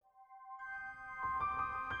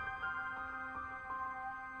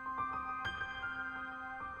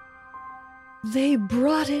They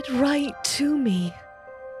brought it right to me,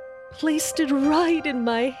 placed it right in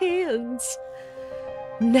my hands.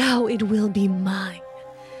 Now it will be mine,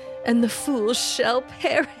 and the fool shall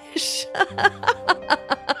perish.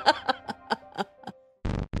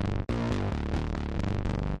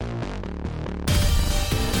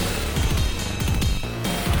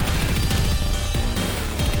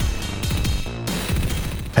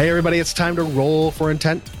 Hey everybody, it's time to roll for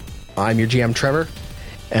intent. I'm your GM Trevor,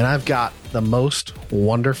 and I've got the most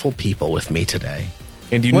wonderful people with me today.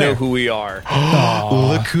 And you know who we are.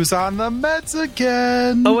 Look who's on the meds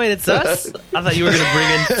again. Oh, wait, it's us? I thought you were going to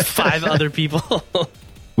bring in 5 other people.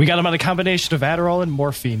 We got him on a combination of Adderall and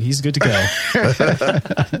morphine. He's good to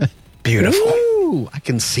go. Beautiful. Ooh, I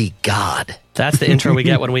can see God. That's the intro we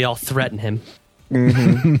get when we all threaten him.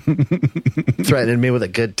 Mm-hmm. Threatening me with a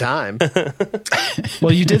good time.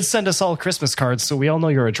 Well, you did send us all Christmas cards, so we all know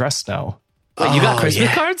your address now. Wait, you got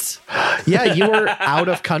Christmas cards? Yeah, you were out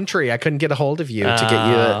of country. I couldn't get a hold of you to get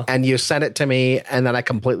you, and you sent it to me, and then I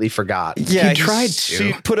completely forgot. Yeah, he tried to.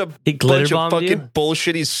 He put a He bunch glitter of bombed fucking you?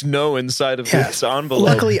 bullshitty snow inside of this envelope.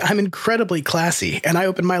 Luckily, I'm incredibly classy, and I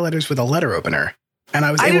opened my letters with a letter opener, and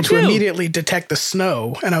I was able to immediately detect the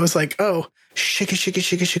snow, and I was like, "Oh,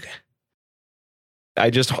 shika." I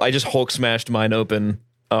just Hulk smashed mine open,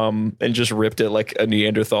 and just ripped it like a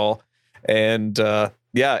Neanderthal, and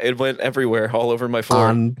yeah, it went everywhere, all over my floor.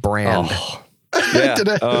 On brand. Yeah, Did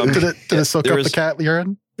it soak up the cat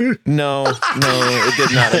urine? No, it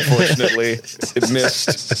did not. Unfortunately, it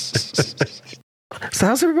missed. So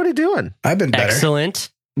how's everybody doing? I've been better. Excellent.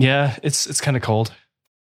 Yeah, it's kind of cold.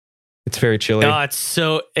 It's very chilly. Oh,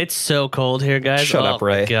 it's so cold here, guys. Shut up,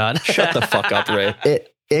 Ray. My God. Shut the fuck up, Ray.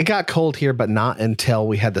 It got cold here, but not until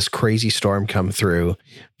we had this crazy storm come through,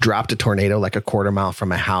 dropped a tornado like a quarter mile from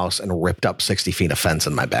my house, and ripped up 60 feet of fence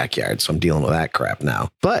in my backyard. So I'm dealing with that crap now.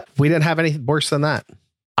 But we didn't have anything worse than that.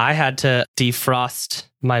 I had to defrost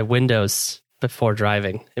my windows before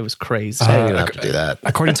driving. It was crazy. I didn't have to do that.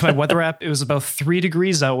 According to my weather app, it was about 3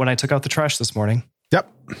 degrees out when I took out the trash this morning. Yep.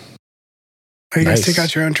 Oh, you guys Nice. take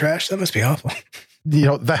out your own trash? That must be awful. You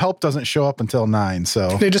know, the help doesn't show up until 9,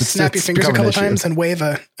 so They just snap your it's fingers a become an couple issue. times and wave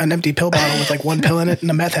an empty pill bottle with like one pill in it,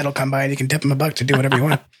 and a meth head will come by, and you can dip them $1 to do whatever you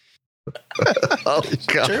want. Oh,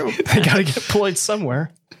 God. I got to get employed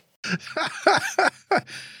somewhere. You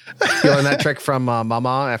learned that trick from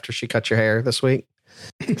Mama after she cut your hair this week?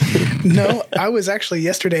 No, I was actually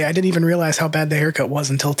yesterday. I didn't even realize how bad the haircut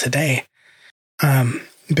was until today,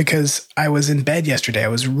 because I was in bed yesterday. I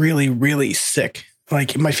was really, really sick.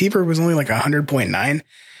 Like my fever was only like 100.9,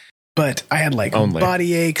 but I had like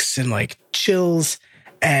body aches and like chills,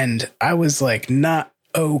 and I was like not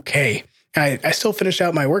okay. I still finished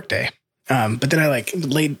out my workday, but then I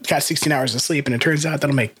got 16 hours of sleep, and it turns out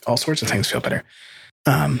that'll make all sorts of things feel better.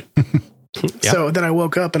 So then I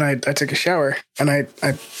woke up and I took a shower and I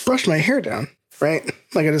brushed my hair down, right?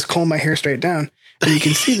 Like I just combed my hair straight down, and you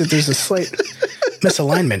can see that there's a slight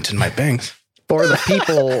misalignment in my bangs. For the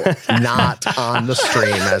people not on the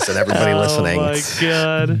stream, as in everybody listening, Oh, my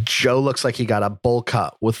God. Joe looks like he got a bowl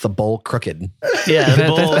cut with the bowl crooked. Yeah,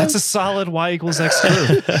 That's a solid Y equals X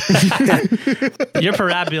curve. your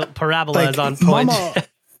parabola is on point. Mama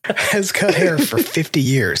has cut hair for 50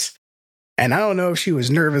 years. And I don't know if she was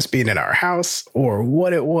nervous being in our house or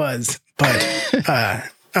what it was, but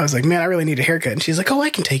I was like, man, I really need a haircut. And she's like, oh, I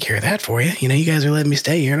can take care of that for you. You know, you guys are letting me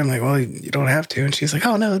stay here. And I'm like, well, you don't have to. And she's like,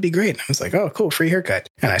 oh, no, it'd be great. And I was like, oh, cool, free haircut.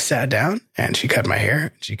 And I sat down and she cut my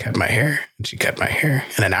hair. She cut my hair. And she cut my hair.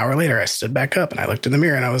 And an hour later, I stood back up and I looked in the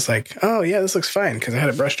mirror and I was like, oh, yeah, this looks fine, because I had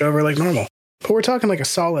it brushed over like normal. But we're talking like a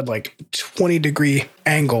solid 20-degree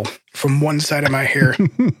angle from one side of my hair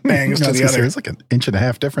bangs to the other. It's like 1.5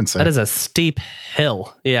 inch difference there. That is a steep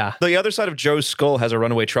hill. Yeah. The other side of Joe's skull has a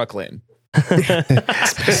runaway truck lane.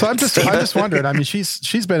 So I'm just wondering. I mean,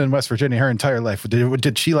 she's been in West Virginia her entire life.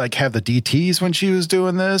 Did she like have the DTs when she was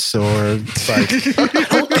doing this, or it's like? I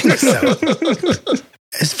don't think so.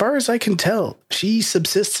 As far as I can tell, she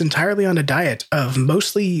subsists entirely on a diet of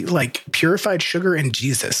mostly like purified sugar and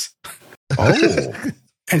Jesus. Oh,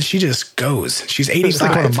 And she just goes. She's it's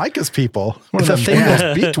like one of 85. Micah's people. One of The them thing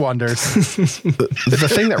those beach wonders. The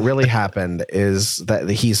thing that really happened is that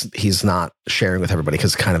he's not sharing with everybody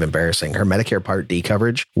because it's kind of embarrassing. Her Medicare Part D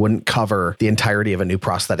coverage wouldn't cover the entirety of a new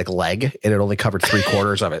prosthetic leg, and it only covered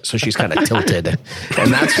 3/4 of it. So she's kind of tilted,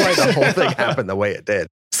 and that's why the whole thing happened the way it did.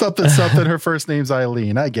 Something. Her first name's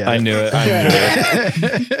Eileen. I get it. I knew it.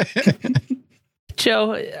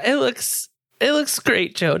 Joe, it looks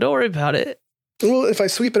great, Joe. Don't worry about it. Well, if I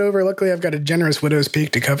sweep it over, luckily I've got a generous widow's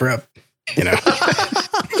peak to cover up, you know.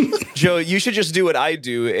 Joe, you should just do what I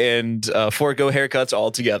do and forego haircuts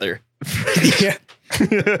altogether. Yeah.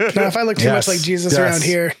 Now, if I look too much like Jesus around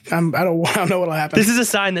here, I don't know what'll happen. This is a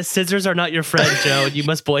sign that scissors are not your friend, Joe, and you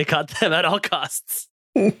must boycott them at all costs.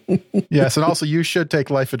 Yes, and also you should take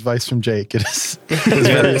life advice from Jake. It is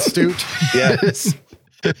very astute. Yeah.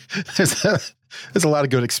 There's a lot of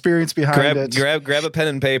good experience behind it. Grab a pen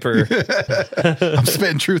and paper. I'm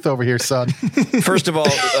spitting truth over here, son. First of all,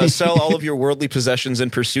 sell all of your worldly possessions in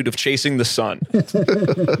pursuit of chasing the sun.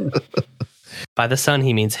 By the son,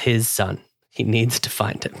 he means his son. He needs to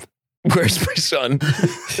find him. Where's my son?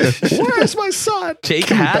 Where's my son? Jake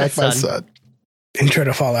Give me had a back my son. son. Intro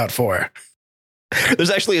to Fallout 4. There's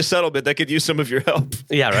actually a settlement that could use some of your help.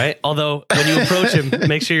 Yeah, right? Although, when you approach him,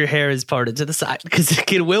 make sure your hair is parted to the side, because the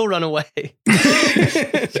kid will run away.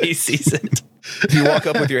 He sees it. If you walk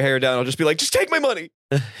up with your hair down, I'll just be like, just take my money.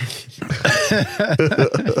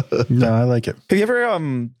 No, I like it. Have you ever,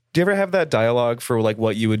 do you ever have that dialogue for like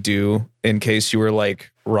what you would do in case you were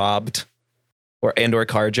like robbed or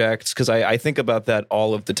carjacked? Because I think about that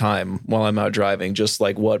all of the time while I'm out driving, just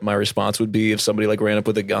like what my response would be if somebody like ran up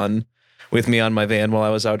with a gun with me on my van while I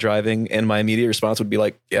was out driving, and my immediate response would be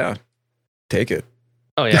like, yeah, take it.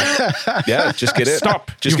 Oh, yeah. Yeah, just get it.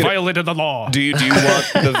 Stop. Just You get it. violated the law. Do you want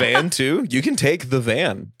the van too? You can take the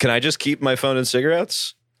van. Can I just keep my phone and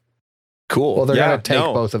cigarettes? Cool. Well, they're Yeah, going to take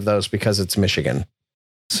no. both of those because it's Michigan.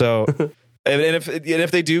 So, and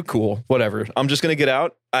if they do, cool, whatever. I'm just gonna get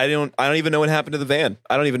out. I don't even know what happened to the van.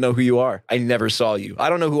 I don't even know who you are. I never saw you. I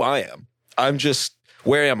don't know who I am. I'm just,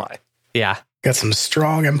 where am I? Yeah. Got some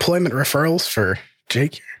strong employment referrals for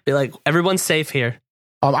Jake. Be like, everyone's safe here.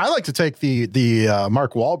 I like to take the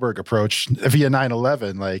Mark Wahlberg approach via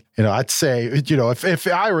 9/11. Like, I'd say, if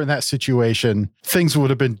I were in that situation, things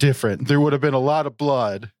would have been different. There would have been a lot of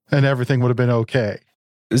blood, and everything would have been okay.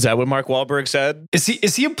 Is that what Mark Wahlberg said? Is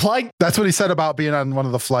he implying? That's what he said about being on one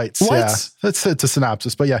of the flights. What? Yeah, it's a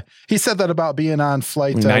synopsis, but yeah, he said that about being on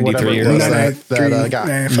flight 93 whatever it or was something. that got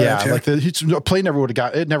 93, yeah, 95, like the plane never would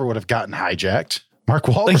have gotten hijacked. Mark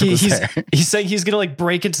Wahlberg Like was there. he's saying he's gonna like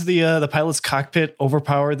break into the pilot's cockpit,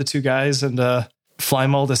 overpower the two guys, and fly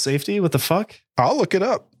them all to safety. What the fuck? I'll look it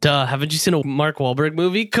up. Duh, haven't you seen a Mark Wahlberg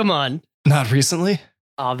movie? Come on. Not recently.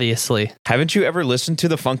 Obviously. Haven't you ever listened to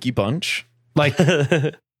the Funky Bunch? Like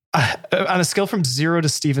on a scale from 0 to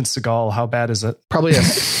Steven Seagal, how bad is it? Probably a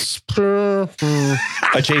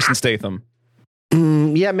Jason Statham.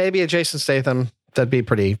 yeah, maybe a Jason Statham. That'd be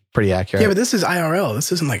pretty accurate. Yeah, but this is IRL.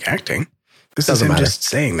 This isn't like acting. This Doesn't is him matter. just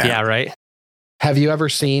saying that. Yeah, right? Have you ever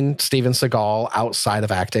seen Steven Seagal outside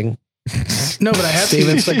of acting? No, but I have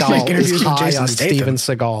Steven seen Seagal like interviews is with high Jason on Statham. Steven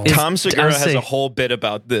Seagal. Is- Tom Segura I has say- a whole bit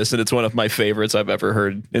about this, and it's one of my favorites I've ever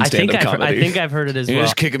heard in I think stand-up comedy. I think I've heard it as You well.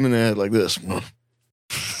 just kick him in the head like this.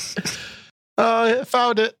 I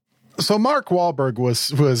found it. So Mark Wahlberg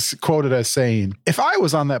was quoted as saying, "If I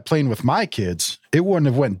was on that plane with my kids, it wouldn't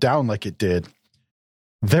have went down like it did.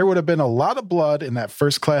 There would have been a lot of blood in that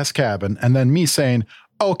first class cabin, and then me saying,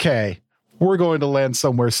 okay, we're going to land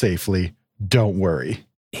somewhere safely. Don't worry."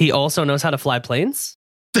 He also knows how to fly planes?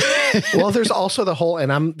 Well, there's also the whole,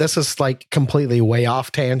 and this is like completely way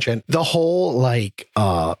off tangent. The whole like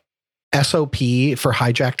SOP for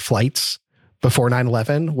hijacked flights before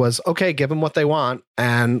 9/11 was, okay, give them what they want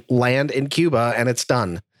and land in Cuba and it's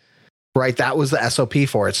done. Right? That was the SOP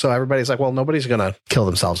for it. So everybody's like, well, nobody's going to kill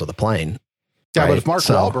themselves with a plane. Yeah, but Right, if Mark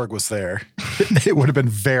so- Wahlberg was there, it would have been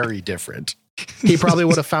very different. He probably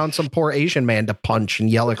would have found some poor Asian man to punch and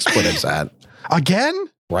yell expletives at. Again?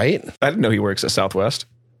 Right? I didn't know he works at Southwest.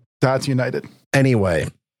 That's United. Anyway.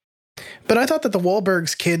 But I thought that the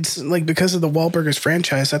Wahlbergs kids, like because of the Wahlburgers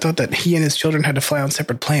franchise, I thought that he and his children had to fly on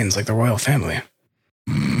separate planes like the royal family.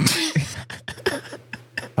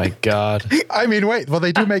 My God. I mean, wait. Well,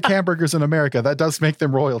 they do make hamburgers in America. That does make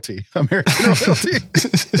them royalty. American royalty.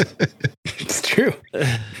 It's true.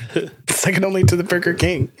 Second only to the Burger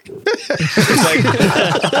King. It's like,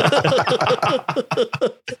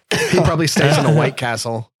 He probably stays in a White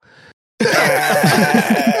Castle.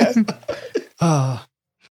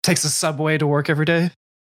 Takes a subway to work every day.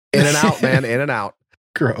 In and out, man. In and out.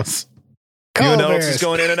 Gross. you know what Color else is bears.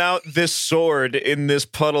 going in and out? This sword in this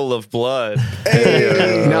puddle of blood.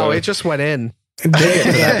 Hey. No, it just went in. Dig it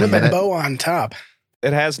with in a a minute. bow on top.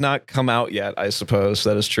 It has not come out yet, I suppose.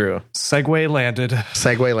 That is true. Segway landed.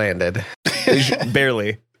 Segway landed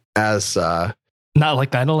Barely. as Not like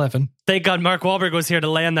 9/11. Thank God Mark Wahlberg was here to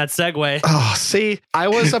land that segue. oh, see, I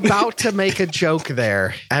was about to make a joke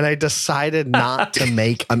there, and I decided not to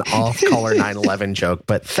make an off-color 9/11 joke.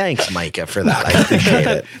 But thanks, Micah, for that. I appreciate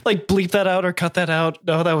it. Like bleep that out or cut that out.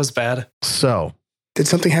 No, that was bad. So, Did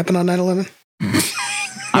something happen on 9/11?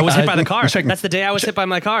 I I was hit by the car. check- That's the day I was hit by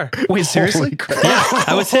my car. Wait, seriously?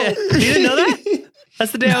 I was hit. You didn't know that?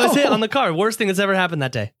 That's the day I was hit on the car. Worst thing that's ever happened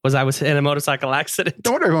that day was I was in a motorcycle accident.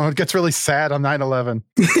 Don't everyone gets really sad on 9/11.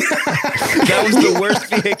 That was the worst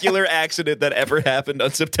vehicular accident that ever happened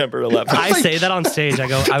on September 11th. I say that on stage.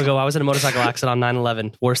 I was in a motorcycle accident on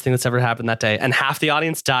 9/11. Worst thing that's ever happened that day. And half the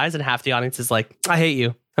audience dies and half the audience is like, I hate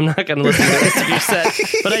you. I'm not going to listen to the rest of your set.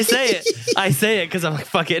 But I say it. I say it because I'm like,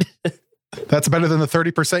 fuck it. That's better than the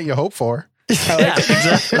 30% you hope for. Yeah,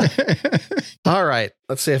 exactly. All right.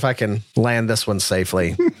 Let's see if I can land this one safely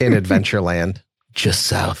in Adventureland, just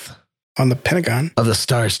south On the Pentagon. of the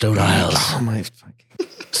Starstone Isles. Oh my fucking.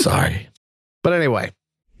 Sorry. But anyway.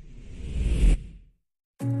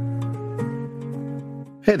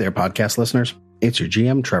 Hey there, podcast listeners. It's your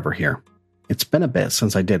GM, Trevor, here. It's been a bit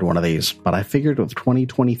since I did one of these, but I figured with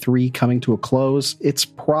 2023 coming to a close, it's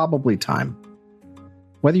probably time.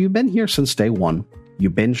 Whether you've been here since day one, you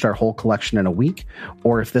binged our whole collection in a week,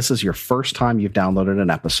 or if this is your first time you've downloaded an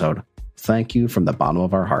episode, thank you from the bottom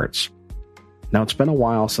of our hearts. Now, it's been a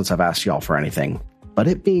while since I've asked y'all for anything, but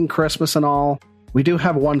it being Christmas and all, we do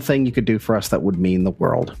have one thing you could do for us that would mean the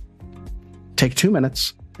world. Take 2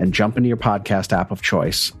 minutes and jump into your podcast app of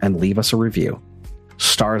choice and leave us a review.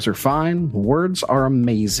 Stars are fine, words are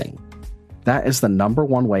amazing. That is the number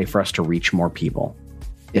one way for us to reach more people.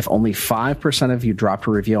 If only 5% of you dropped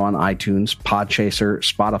a review on iTunes, Podchaser,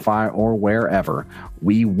 Spotify, or wherever,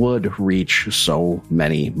 we would reach so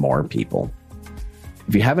many more people.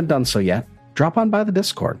 If you haven't done so yet, drop on by the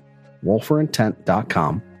Discord,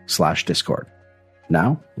 wolferintent.com/Discord.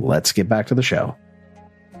 Now, let's get back to the show.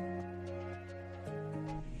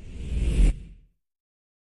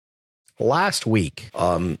 Last week,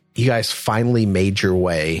 you guys finally made your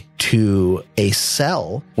way to a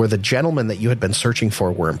cell where the gentlemen that you had been searching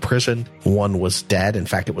for were imprisoned. One was dead. In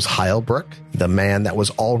fact, it was Heilbrook, the man that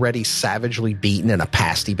was already savagely beaten in a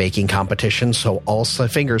pasty baking competition. So all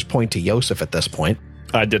fingers point to Yosef at this point.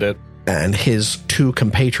 I did it. And his 2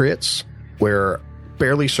 compatriots were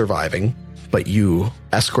barely surviving, but you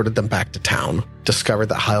escorted them back to town, discovered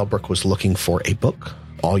that Heilbrook was looking for a book.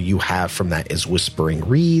 All you have from that is Whispering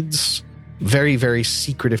Reeds. Very, very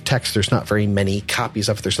secretive text. There's not very many copies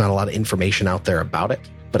of it. There's not a lot of information out there about it,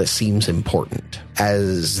 but it seems important.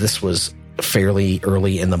 As this was fairly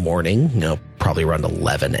early in the morning, probably around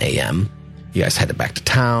 11 a.m., you guys headed back to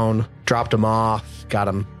town, dropped him off, got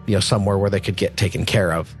him, somewhere where they could get taken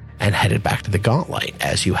care of, and headed back to the Gauntlet.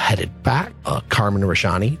 As you headed back, Carmen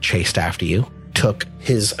Rashani chased after you, took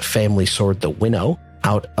his family sword, the Winnow,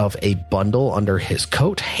 out of a bundle under his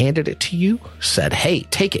coat, handed it to you, said, hey,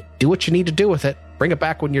 take it, do what you need to do with it, bring it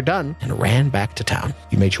back when you're done, and ran back to town.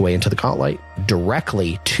 You made your way into the Gauntlet,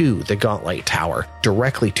 directly to the Gauntlet Tower,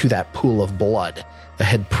 directly to that pool of blood that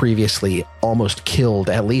had previously almost killed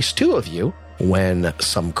at least 2 of you when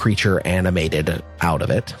some creature animated out of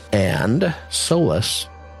it. And Solus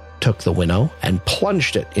took the Winnow and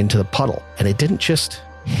plunged it into the puddle. And it didn't just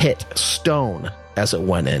hit stone as it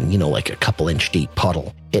went in, like a couple inch deep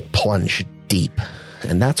puddle. It plunged deep.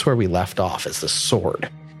 And that's where we left off, as the sword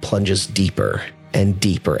plunges deeper and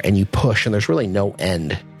deeper, and you push, and there's really no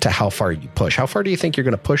end to how far you push. How far do you think you're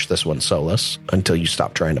going to push this one, Solus, until you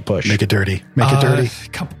stop trying to push? Make it dirty. Make it dirty.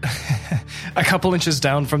 A couple inches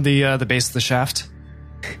down from the base of the shaft.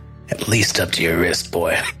 At least up to your wrist,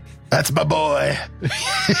 boy. That's my boy.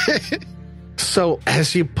 So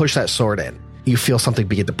as you push that sword in, you feel something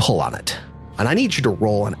begin to pull on it. And I need you to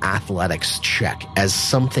roll an athletics check as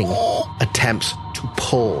something attempts to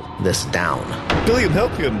pull this down. Billiam,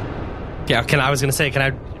 help him. Yeah,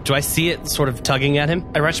 do I see it sort of tugging at him?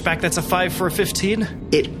 I retch back. That's a 5 for a 15.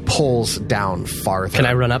 It pulls down farther. Can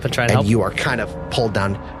I run up and try and help? And you are kind of pulled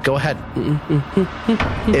down. Go ahead.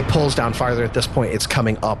 It pulls down farther. At this point, it's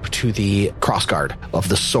coming up to the crossguard of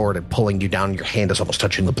the sword and pulling you down. Your hand is almost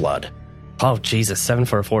touching the blood. Oh, Jesus, 7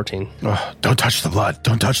 for a 14. Oh, don't touch the blood.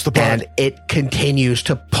 Don't touch the blood. And it continues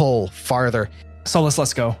to pull farther. Solus,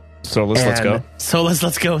 let's go. So let's go. So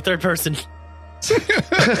let's go. Third person.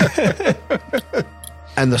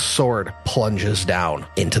 And the sword plunges down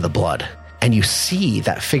into the blood. And you see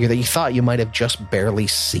that figure that you thought you might have just barely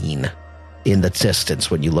seen in the distance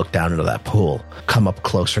when you look down into that pool come up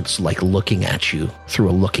closer. It's like looking at you through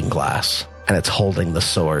a looking glass. And it's holding the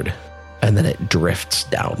sword. And then it drifts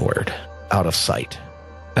downward, out of sight.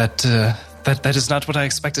 That is not what I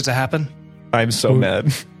expected to happen. I'm so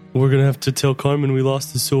mad. We're going to have to tell Carmen we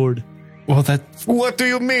lost the sword. Well, What do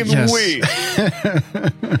you mean, Yes. we?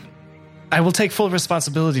 I will take full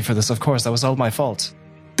responsibility for this, of course. That was all my fault.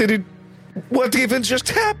 What even just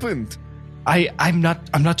happened? I'm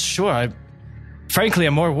not sure. frankly,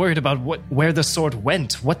 I'm more worried about where the sword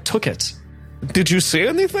went. What took it? Did you say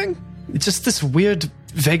anything? It's just this weird,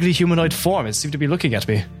 vaguely humanoid form. It seemed to be looking at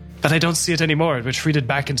me. But I don't see it anymore. It retreated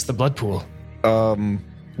back into the blood pool.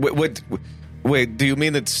 Wait, do you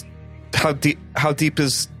mean it's... How deep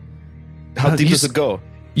does it go?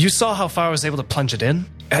 You saw how far I was able to plunge it in?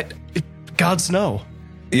 Gods know.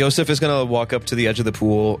 Yosef is going to walk up to the edge of the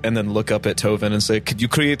pool and then look up at Tovin and say, could you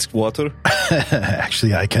create water?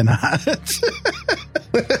 Actually, I cannot.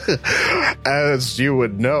 As you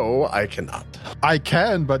would know, I cannot. I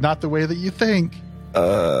can, but not the way that you think. He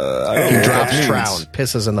drops drown,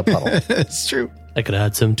 pisses in the puddle. It's true. I could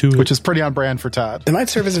add some to it. Which is pretty on brand for Todd. It might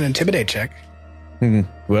serve as an intimidate check.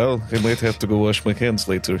 Well, I might have to go wash my hands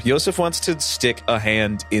later. Yosef wants to stick a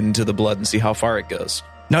hand into the blood and see how far it goes.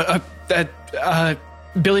 No,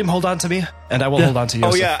 Billiam, hold on to me, and I will hold on to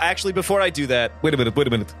Yosef. Oh, yeah, actually, before I do that, wait a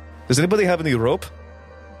minute. Does anybody have any rope?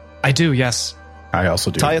 I do, yes. I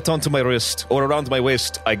also do. Tie it onto my wrist, or around my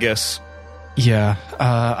waist, I guess. Yeah,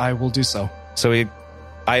 I will do so. So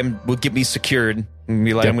will get me secured. And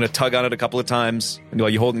be like, I'm going to tug on it a couple of times. And while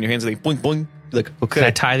you hold it in your hands, like, boing, boing. Like, okay. Can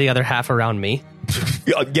I tie the other half around me?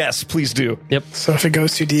 Yes, please do. Yep. So if it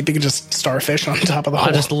goes too deep, you can just starfish on top of the hole.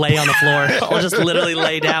 I'll just lay on the floor. I'll just literally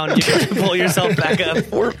lay down. You can pull yourself back up.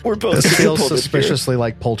 We're both. This feels suspiciously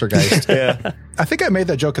like Poltergeist. Yeah. I think I made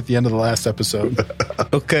that joke at the end of the last episode.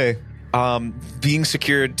 Okay. Being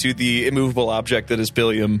secured to the immovable object that is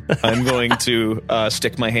Billiam, I'm going to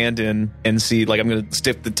stick my hand in and see. Like, I'm going to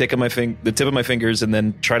stick the tip of my fingers, and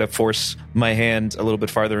then try to force my hand a little bit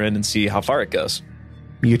farther in and see how far it goes.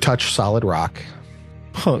 You touch solid rock.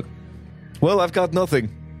 Huh. Well, I've got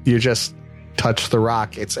nothing. You just touch the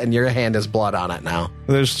rock. And your hand has blood on it now.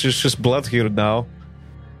 There's just blood here now.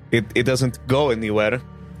 It doesn't go anywhere.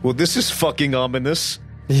 Well, this is fucking ominous.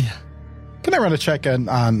 Yeah. Can I run a check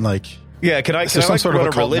on like... Yeah, can I some like sort run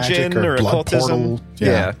of a religion or blood occultism? portal?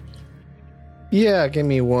 Yeah. Yeah, give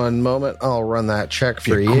me one moment. I'll run that check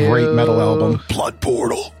for Be you. a great metal album. Blood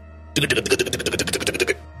portal.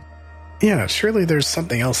 Yeah, surely there's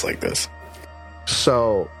something else like this.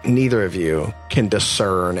 So neither of you can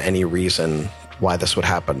discern any reason why this would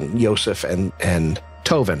happen. Yosef and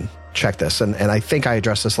Tovin, check this. And I think I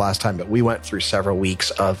addressed this last time, but we went through several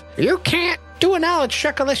weeks of, you can't do a knowledge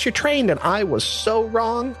check unless you're trained. And I was so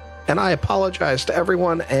wrong. And I apologize to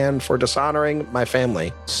everyone and for dishonoring my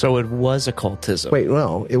family. So it was occultism. Wait,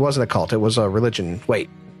 no, it wasn't a cult. It was a religion.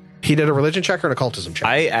 Wait, he did a religion check or an occultism check?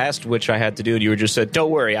 I asked which I had to do, and you just said,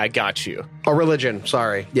 don't worry, I got you. Oh, religion.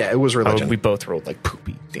 Sorry. Yeah, it was religion. Oh, we both rolled like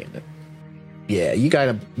poopy. Damn it. Yeah,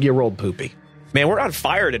 you rolled poopy. Man, we're on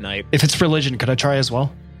fire tonight. If it's religion, could I try as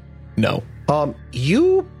well? No.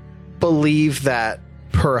 You believe that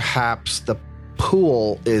perhaps the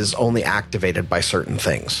pool is only activated by certain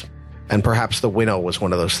things. And perhaps the winnow was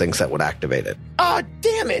one of those things that would activate it. Oh,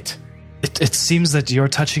 damn it. It seems that your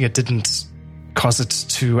touching it didn't cause it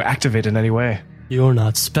to activate in any way. You're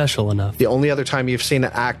not special enough. The only other time you've seen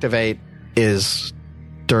it activate is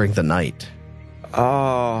during the night.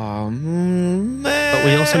 Oh, man. But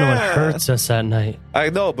we also know it hurts us at night. I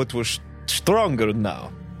know, but we're stronger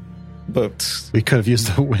now. But We could have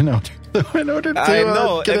used the winnow. The winnow to I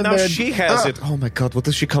know, get and in now there. she has it. Oh my god, what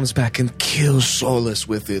if she comes back and kills Solus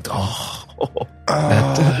with it? Oh.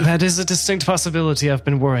 That is a distinct possibility I've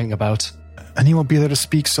been worrying about. And he won't be there to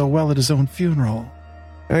speak so well at his own funeral.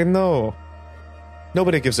 I know.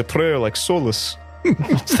 Nobody gives a prayer like Solus.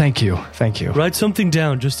 Thank you. Write something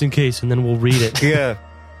down just in case, and then we'll read it. Yeah.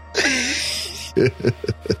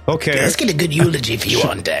 Okay. Let's get a good eulogy for you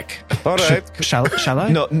on deck. All right. Shall I?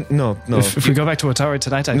 No. If we go back to Otari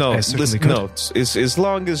tonight, I certainly listen, could. no. As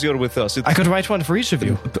long as you're with us. I could write one for each of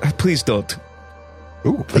you. Please don't.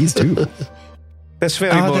 Ooh, please do. That's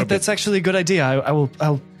very morbid. That's actually a good idea.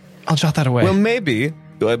 I'll jot that away. Well, maybe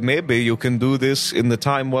you can do this in the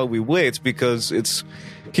time while we wait, because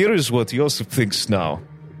here is what Yosef thinks now.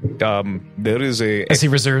 There is As he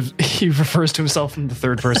refers to himself in the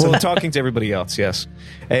third person. well, talking to everybody else, yes.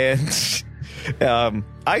 And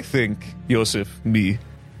I think, Yosef,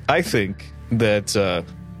 I think that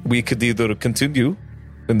we could either continue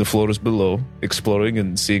in the floors below, exploring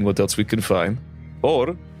and seeing what else we can find,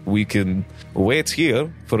 or we can wait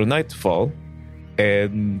here for a nightfall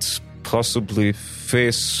and possibly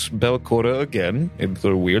face Belcora again in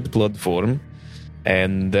her weird blood form,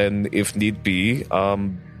 and then, if need be,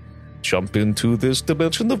 jump into this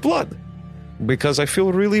dimension of blood. Because I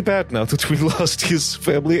feel really bad now that we lost his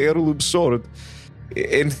family heirloom sword,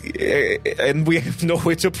 and we have no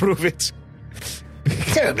way to prove it.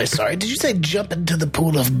 Terribly sorry. Did you say jump into the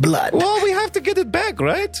pool of blood? Well, we have to get it back,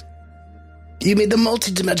 right? You mean the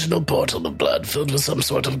multi-dimensional portal of blood filled with some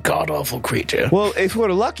sort of god-awful creature? Well, if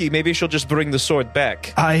we're lucky, maybe she'll just bring the sword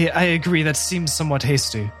back. I agree. That seems somewhat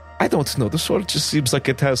hasty. I don't know. The sword just seems like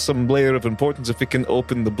it has some layer of importance if it can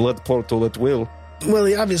open the blood portal at will. Well,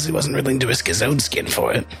 he obviously wasn't willing to risk his own skin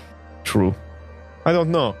for it. True. I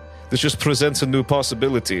don't know. This just presents a new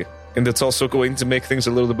possibility. And it's also going to make things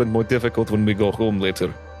a little bit more difficult when we go home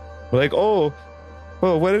later. Like, oh,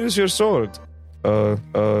 well, where is your sword?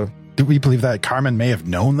 Do we believe that Carmen may have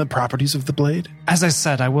known the properties of the blade? As I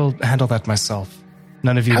said, I will handle that myself.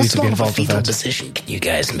 None of you How need to be strong of a involved with fetal that. decision can you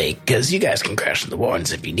guys make? Because you guys can crash in the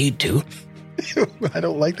Warrens if you need to. I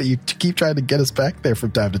don't like that you keep trying to get us back there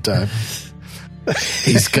from time to time.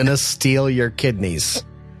 He's gonna steal your kidneys.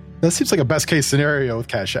 That seems like a best case scenario with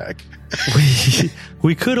Kashak.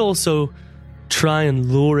 We could also try and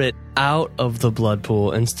lure it out of the blood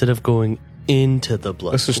pool instead of going into the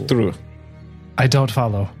blood This pool. is true. I don't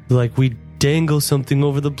follow. Like we dangle something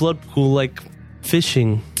over the blood pool like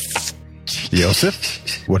fishing.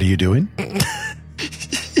 Yosef, what are you doing?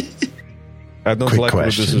 I don't Quick like where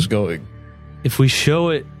question. this is going. If we show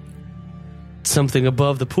it something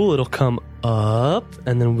above the pool, it'll come up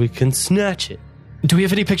and then we can snatch it. Do we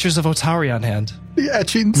have any pictures of Otari on hand? The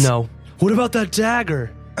etchings? No. What about that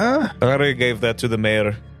dagger? I already gave that to the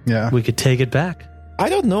mayor. Yeah. We could take it back. I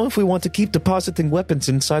don't know if we want to keep depositing weapons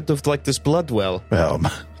inside of like this blood well. Well,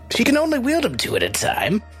 She can only wield them two at a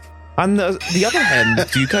time. On the other hand,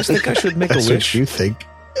 do you guys think I should make a That's wish? what you think.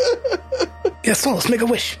 Yeah, Solus, make a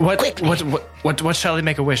wish. What shall I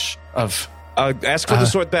make a wish of? Ask for the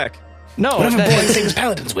sword back. No, Whatever boring that, things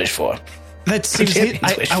paladins wish for. that seems.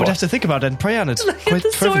 Champions wish I would for. have to think about it and pray on it quite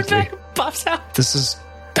the sword fervently. back pops out. This is.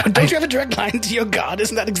 Don't you have a direct line to your god?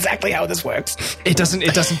 Isn't that exactly how this works? It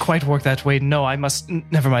doesn't quite work that way. No, I must.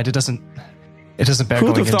 Never mind. It doesn't bear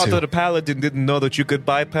Who'd going have thought into. that a paladin didn't know that you could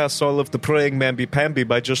bypass all of the praying mamby-pamby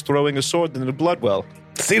by just throwing a sword in the blood well?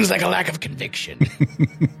 Seems like a lack of conviction.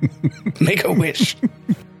 Make a wish.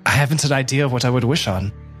 I haven't an idea of what I would wish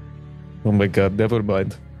on. Oh my god, never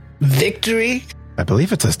mind. Victory? I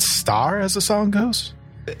believe it's a star, as the song goes.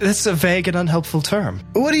 That's a vague and unhelpful term.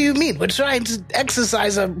 What do you mean? We're trying to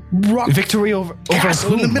exercise a rock Victory over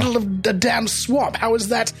castle in the whom? middle of a damn swamp. How is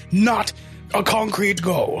that not a concrete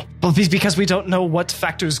goal? Well, because we don't know what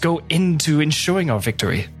factors go into ensuring our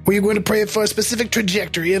victory. Were you going to pray for a specific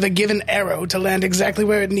trajectory of a given arrow to land exactly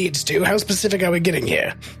where it needs to? How specific are we getting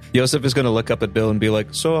here? Yosef is going to look up at Bill and be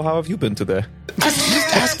like, so how have you been today?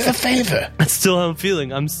 Just ask for favor. That's still how I'm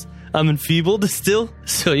feeling. I'm enfeebled still,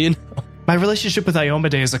 so you know. My relationship with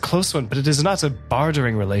Iomade is a close one, but it is not a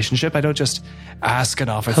bartering relationship. I don't just ask and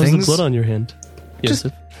offer How's things. the blood on your hand? Just,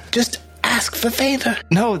 Yosef? just ask for favor.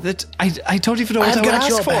 No, that I don't even know what I've I would got ask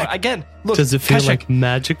your for. back. Again, look, Does it feel Kashik, like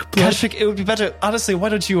magic blood? Kashik, it would be better. Honestly, why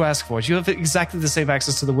don't you ask for it? You have exactly the same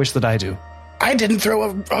access to the wish that I do. I didn't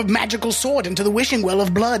throw a magical sword into the wishing well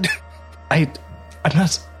of blood. I'm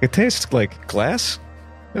not. It tastes like glass.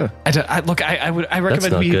 I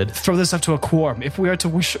recommend not we good. throw this up to a quorum. If we are to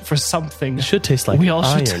wish for something, It should taste like We all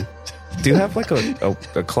should- iron. Do you have like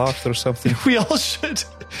a cloth or something? we all should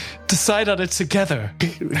decide on it together.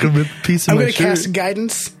 Piece of I'm my going to cast shirt.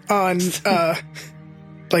 guidance on,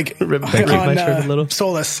 Thank you. My shirt a little.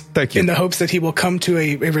 Solus. Thank you. In the hopes that he will come to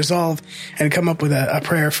a resolve and come up with a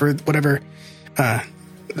prayer for whatever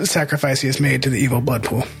sacrifice he has made to the evil blood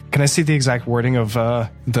pool. Can I see the exact wording of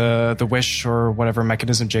the wish or whatever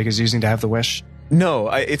mechanism Jake is using to have the wish? No,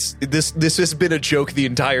 this has been a joke the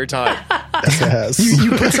entire time. Yes, it has.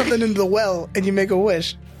 You put something into the well and you make a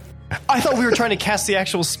wish. I thought we were trying to cast the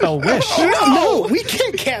actual spell wish. No, we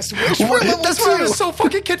can't cast wish. We're level That's why I 2. was so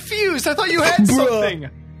fucking confused. I thought you had something.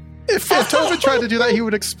 If Tobin tried to do that, he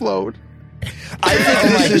would explode. I think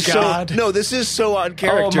Oh my this is God. so. No, this is so on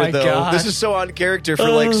character, Oh my though. God. This is so on character for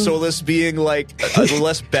like Solus being like a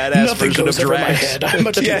less badass Nothing version goes of over my Drax. head. I'm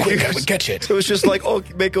much too Yeah, quick. it I was- would catch it. It was just like, oh,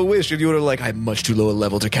 make a wish, and you were like, I'm much too low a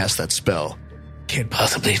level to cast that spell. Can't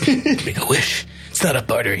possibly make a wish. It's not a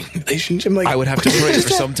bartering relationship. I'm like, I would have to pray for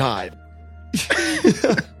some time.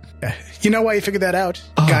 You know why you figured that out?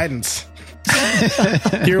 Guidance.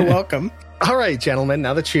 You're welcome. All right, gentlemen,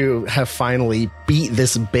 now that you have finally beat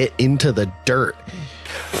this bit into the dirt,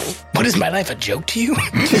 What is my life, a joke to you?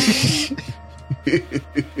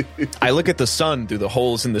 I look at the sun through the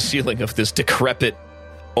holes in the ceiling of this decrepit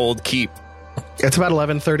old keep. it's about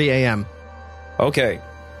 11:30 a.m. Okay.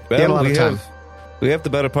 Well, You had a lot of time. We have the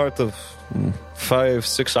better part of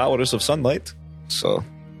 5-6 hours of sunlight, so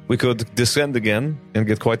we could descend again and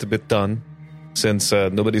get quite a bit done, since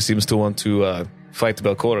nobody seems to want to fight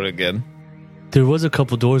Belcora again. There was a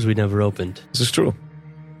couple doors we never opened. This is true.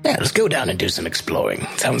 Yeah, let's go down and do some exploring.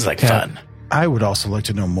 Sounds like fun. I would also like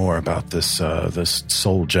to know more about this this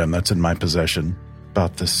soul gem that's in my possession.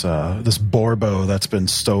 About this this Borbo that's been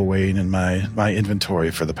stowaway in my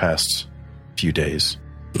inventory for the past few days.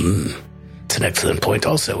 It's an excellent point.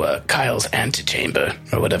 Also, Kyle's antechamber,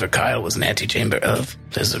 or whatever Kyle was an antechamber of.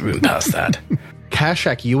 There's a room past that.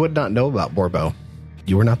 Kashak, you would not know about Borbo.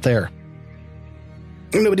 You were not there.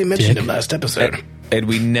 Nobody mentioned him last episode. And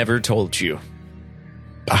we never told you.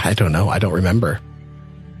 I don't know. I don't remember.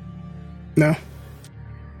 No.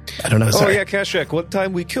 I don't know. Oh, Sorry. yeah, Kashak. One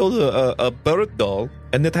time we killed a bird doll,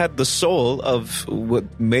 and it had the soul of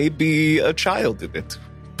what may be a child in it,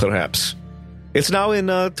 perhaps. It's now in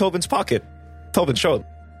Tobin's pocket. Tobin, show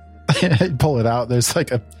it. Pull it out. There's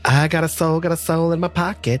like a. I got a soul in my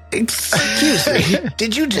pocket. Excuse me.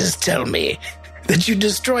 Did you just tell me that you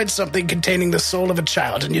destroyed something containing the soul of a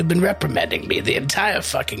child and you've been reprimanding me the entire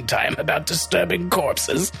fucking time about disturbing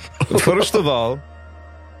corpses? First of all,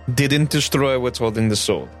 didn't destroy what's holding the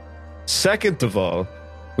soul. Second of all,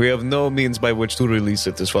 we have no means by which to release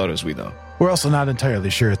it as far as we know. We're also not entirely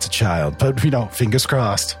sure it's a child, but fingers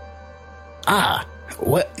crossed.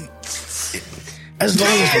 What? As long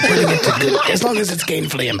as we're putting it to good, as long as it's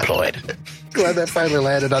gainfully employed. Glad that finally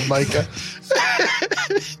landed on Micah.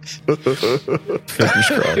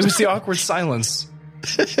 It was the awkward silence.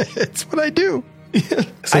 It's what I do.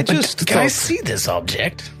 Can I see this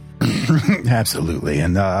object? Absolutely.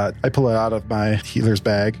 And I pull it out of my healer's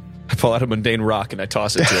bag. I pull out a mundane rock and I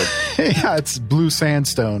toss it to him. Yeah, it's blue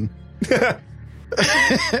sandstone.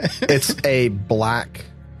 It's a black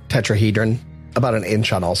tetrahedron, about an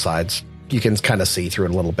inch on all sides. You can kind of see through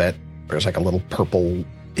it a little bit. There's like a little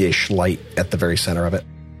purple-ish light at the very center of it.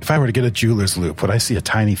 If I were to get a jeweler's loop, would I see a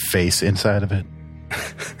tiny face inside of it?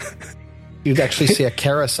 You'd actually see a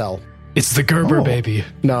carousel. It's the Gerber baby.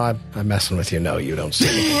 No, I'm messing with you. No, you don't see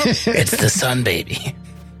anything. It's the sun baby.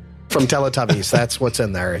 From Teletubbies, that's what's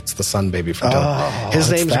in there. It's the sun baby from Teletubbies. His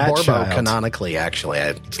it's name's that Borbo, child. canonically, actually.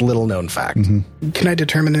 It's a little known fact. Can I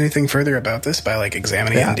determine anything further about this by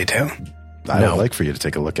examining it in detail? I No. would like for you to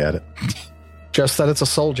take a look at it. Just that it's a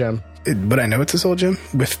soul gem. But I know it's a soul gem.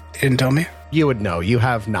 It didn't tell me. You would know. You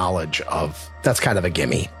have knowledge of... That's kind of a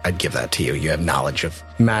gimme. I'd give that to you. You have knowledge of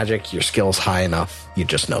magic. Your skill's high enough. You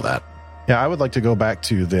just know that. Yeah, I would like to go back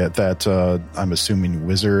to that I'm assuming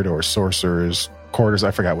wizard or sorcerer's quarters. I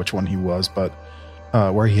forgot which one he was, but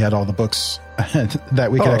where he had all the books that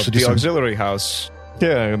we could actually do the some... auxiliary house.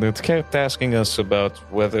 Yeah, and it kept asking us about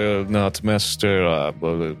whether or not Master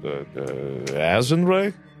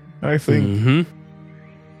Azenray, I think. Mm-hmm.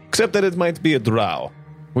 Except that it might be a drow.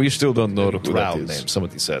 We still don't know the drow That is- name,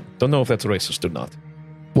 somebody said. Don't know if that's racist or not.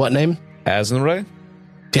 What name? Azenray?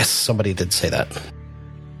 Yes, somebody did say that.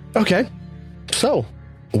 Okay. So,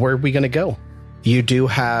 where are we going to go? You do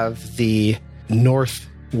have the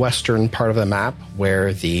northwestern part of the map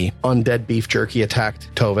where the undead beef jerky attacked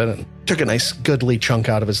Tobin and took a nice goodly chunk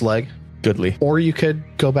out of his leg. Goodly. Or you could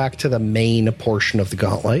go back to the main portion of the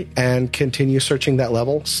gauntlet and continue searching that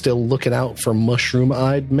level, still looking out for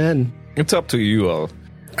mushroom-eyed men. It's up to you all.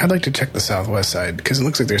 I'd like to check the southwest side because it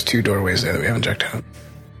looks like there's 2 doorways there that we haven't checked out.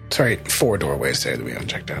 Sorry, 4 doorways there that we haven't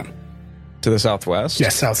checked out. To the southwest? Yeah,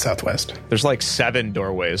 southwest. There's 7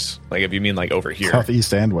 doorways. If you mean over here.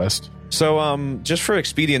 Southeast and west. So, just for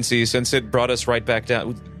expediency, since it brought us right back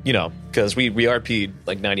down, because we RP'd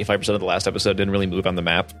 95% of the last episode, didn't really move on the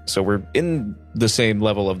map. So we're in the same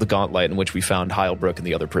level of the gauntlet in which we found Heilbrook and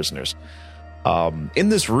the other prisoners. In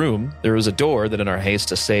this room, there was a door that in our haste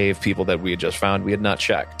to save people that we had just found, we had not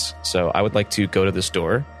checked. So I would like to go to this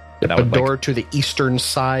door. And I A would door to the eastern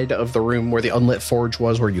side of the room where the unlit forge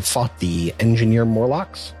was, where you fought the engineer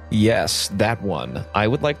Morlocks. Yes, that one. I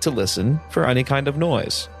would like to listen for any kind of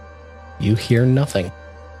noise. You hear nothing.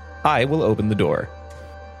 I will open the door.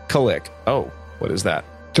 Click. Oh, what is that?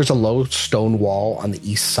 There's a low stone wall on the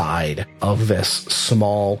east side of this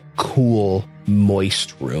small, cool,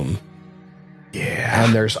 moist room. Yeah.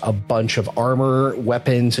 And there's a bunch of armor,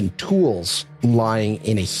 weapons, and tools lying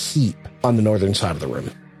in a heap on the northern side of the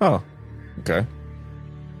room. Oh, okay.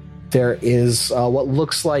 There is what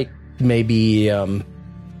looks like maybe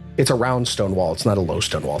it's a round stone wall. It's not a low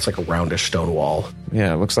stone wall. It's like a roundish stone wall.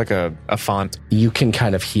 Yeah, it looks like a font. You can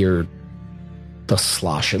kind of hear the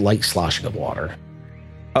light sloshing of water.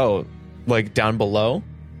 Oh, down below?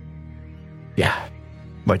 Yeah.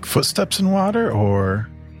 Like footsteps in water or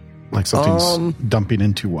like something's dumping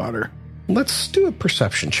into water? Let's do a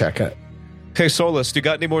perception check. Hey, Solus, do you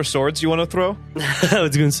got any more swords you want to throw? I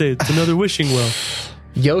was going to say, it's another wishing well.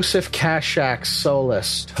 Yosef, Kashak,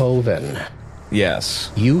 Solus, Tovin.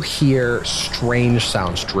 Yes. You hear strange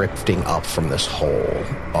sounds drifting up from this hole.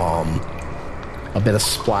 a bit of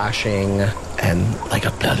splashing and like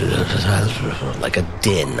a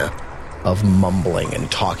din of mumbling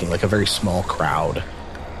and talking, like a very small crowd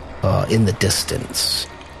in the distance.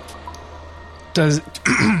 Does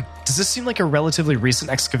this seem like a relatively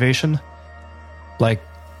recent excavation? Like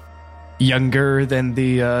younger than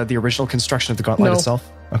the original construction of the gauntlet No.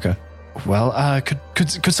 itself? Okay. Well,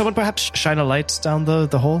 could someone perhaps shine a light down the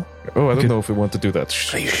hole? Oh, I don't know if we want to do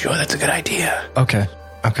that. Are you sure that's a good idea? Okay.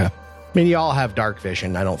 I mean, you all have dark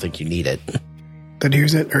vision. I don't think you need it. That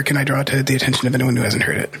hears it, or can I draw it to the attention of anyone who hasn't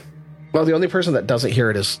heard it? Well, the only person that doesn't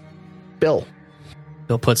hear it is Bill.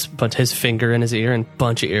 Bill puts his finger in his ear and a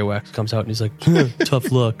bunch of earwax comes out and he's like,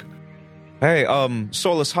 tough luck. Hey,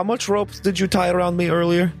 Solus, how much rope did you tie around me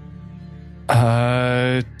earlier?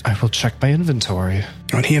 I will check my inventory.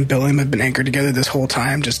 When he and Billiam have been anchored together this whole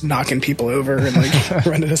time, just knocking people over and like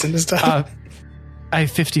running us into stuff. I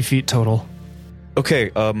have 50 feet total. Okay,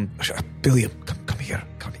 Billiam, come here.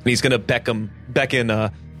 Come here. And he's gonna beckon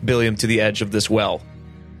Billiam to the edge of this well.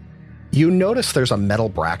 You notice there's a metal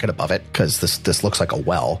bracket above it because this looks like a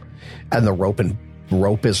well, and the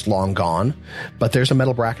rope is long gone. But there's a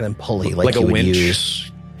metal bracket and pulley Like you a would winch?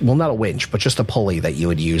 use. Well, not a winch, but just a pulley that you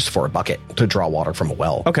would use for a bucket to draw water from a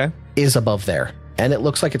well. Okay. Is above there, and it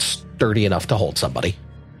looks like it's sturdy enough to hold somebody.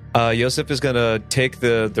 Yosef is gonna take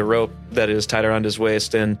the rope that is tied around his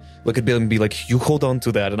waist and look at Billiam and be like, "You hold on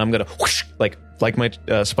to that," and I'm gonna whoosh, like my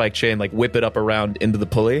spike chain, like whip it up around into the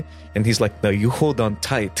pulley, and he's like, "No, you hold on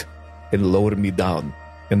tight and lower me down,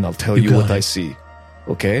 and I'll tell you what I see.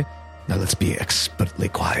 Okay? Now let's be expertly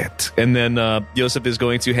quiet." And then Yosef is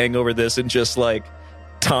going to hang over this and just like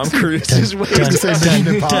Tom Cruise's way. This is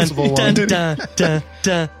an impossible one.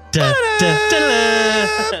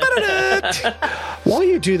 While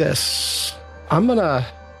you do this, I'm gonna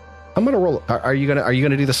roll. Are you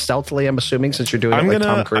gonna do this stealthily? I'm assuming, since you're doing it like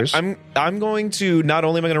Tom Cruise. I'm going to, not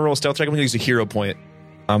only am I going to roll a stealth check, I'm going to use a hero point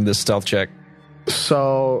on this stealth check.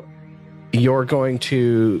 So you're going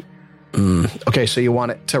to. Okay, so you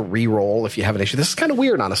want it to re-roll if you have an issue. This is kind of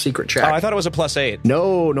weird on a secret check. Oh, I thought it was a +8.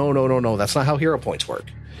 No. That's not how hero points work.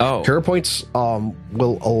 Oh. Hero points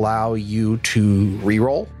will allow you to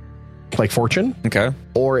re-roll, like fortune, Okay.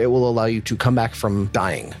 or it will allow you to come back from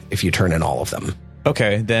dying if you turn in all of them.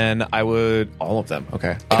 Okay, then I would, all of them.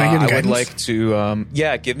 Okay. Can I give him I would guidance? like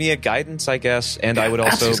to, give me a guidance, I guess. And I would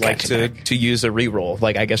also just like got you to use a re-roll.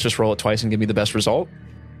 Like, I guess just roll it twice and give me the best result.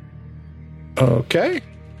 Okay.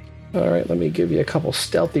 All right, let me give you a couple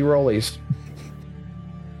stealthy rollies.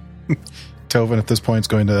 Tovin at this point is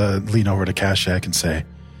going to lean over to Kashak and say,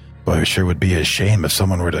 "Boy, it sure would be a shame if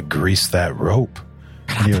someone were to grease that rope."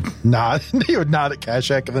 And he would nod. He would nod at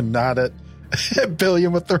Kashak and then nod at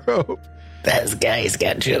Billiam with the rope. That guy's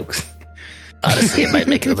got jokes. Honestly, it might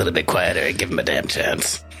make it a little bit quieter and give him a damn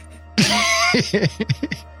chance.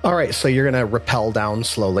 All right, so you're going to rappel down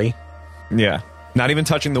slowly. Yeah. Not even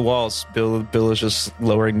touching the walls. Bill is just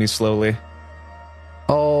lowering me slowly.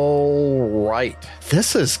 All right.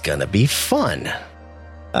 This is going to be fun.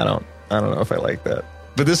 I don't know if I like that.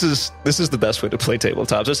 But this is the best way to play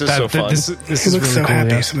tabletops. This is so fun. This He is looks really so cool, happy.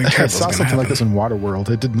 yeah. Something I terrible's saw gonna something like happen. this in Waterworld.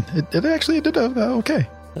 It didn't. It actually did okay.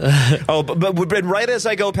 Oh, but right as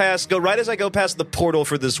I go past the portal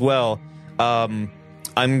for this well, I'm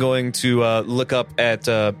going to look up at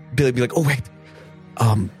Billy and be like, "Oh wait,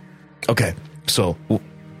 okay. So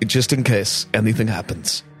just in case anything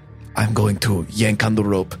happens, I'm going to yank on the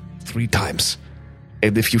rope 3 times,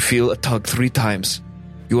 and if you feel a tug 3 times,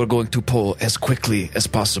 you are going to pull as quickly as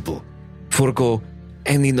possible. Forgo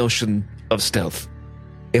any notion of stealth.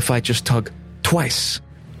 If I just tug twice,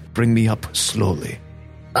 bring me up slowly."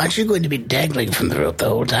 Aren't you going to be dangling from the rope the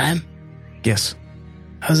whole time? Yes.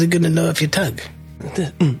 How's he going to know if you tug?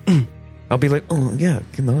 I'll be like, "Oh yeah,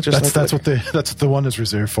 just That's what the one is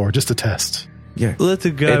reserved for, just a test. yeah." Let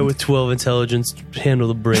the guy And- with 12 intelligence handle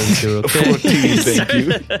the brains here, okay? 14, thank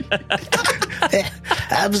you.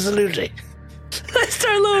 Absolutely. I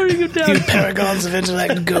start lowering him You down. paragons of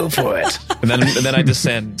intellect, go for it. And then I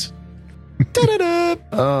descend.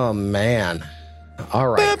 Oh, man. All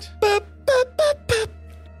right.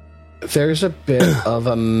 There's a bit of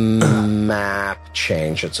a map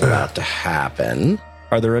change that's about to happen.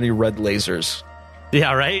 Are there any red lasers?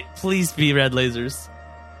 Yeah, right? Please be red lasers.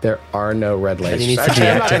 There are no red lasers. he needs to Actually,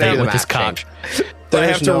 I'm not gonna deactivate do the with his map cock. change. Do I There's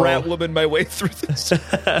have to no- rat woman my way through this?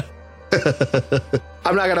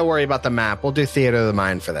 I'm not going to worry about the map. We'll do theater of the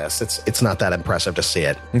mind for this. It's not that impressive to see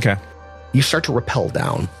it. Okay. You start to rappel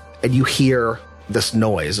down, and you hear this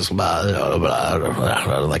noise, this blah, blah,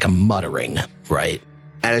 blah, like a muttering, right?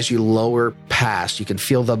 And as you lower past, you can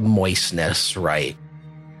feel the moistness, right?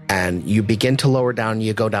 And you begin to lower down.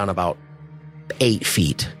 You go down about 8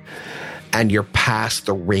 feet, and you're past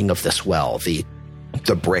the ring of this well, the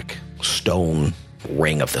brick stone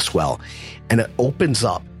ring of this well, and it opens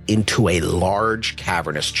up into a large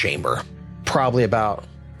cavernous chamber, probably about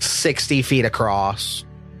 60 feet across.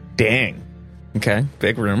 Dang. Okay,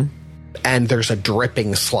 big room. And there's a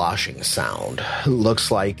dripping, sloshing sound. It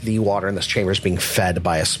looks like the water in this chamber is being fed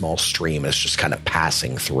by a small stream. It's just kind of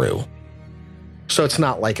passing through. So it's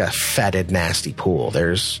not like a fetid, nasty pool.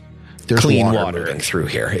 There's clean water water moving through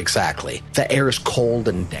here. Exactly. The air is cold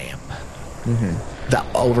and damp. The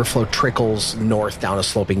overflow trickles north down a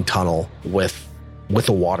sloping tunnel with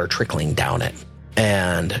the water trickling down it.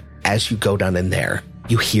 And as you go down in there,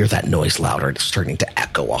 you hear that noise louder. It's starting to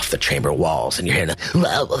echo off the chamber walls, and you're hearing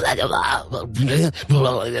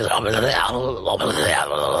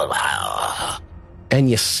and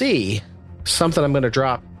you see something I'm going to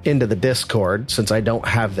drop into the Discord, since I don't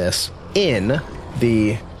have this in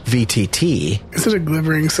the VTT. Is it a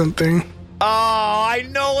glimmering something? Oh, I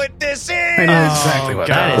know what this is. I know exactly what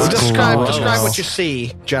that that is. is Describe gross. what you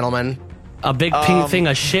see, gentlemen. A big pink thing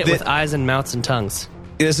of shit with eyes and mouths and tongues.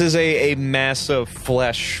 This is a mass of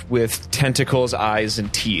flesh with tentacles, eyes,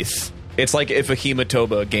 and teeth. It's like if a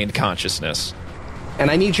hematoba gained consciousness.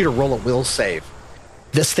 And I need you to roll a will save.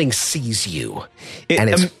 This thing sees you, and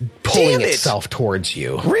it's pulling damn it. itself towards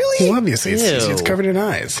you. Really? Well, obviously, it's Ew. covered in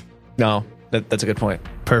eyes. No, that's a good point.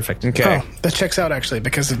 Perfect. Okay. Oh, that checks out, actually,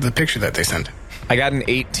 because of the picture that they sent. I got an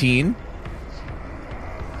 18.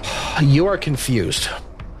 You are confused.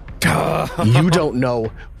 You don't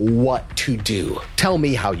know what to do. Tell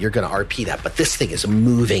me how you're going to RP that, but this thing is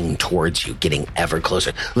moving towards you, getting ever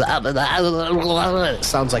closer. It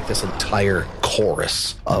sounds like this entire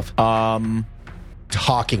chorus of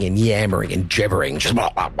talking and yammering and gibbering, just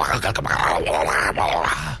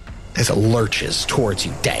as it lurches towards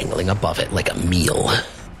you, dangling above it like a meal.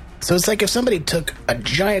 So it's like if somebody took a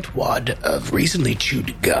giant wad of recently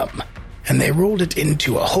chewed gum and they rolled it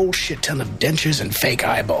into a whole shit ton of dentures and fake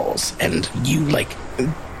eyeballs, and you, like,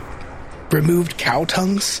 removed cow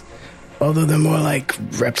tongues, although they're more like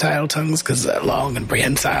reptile tongues because they're long and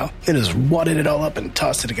prehensile. They just wadded it all up and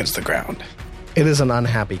tossed it against the ground. It is an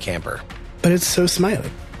unhappy camper. But it's so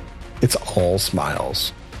smiley. It's all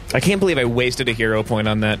smiles. I can't believe I wasted a hero point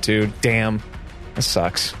on that, too. Damn. That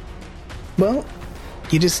sucks. Well,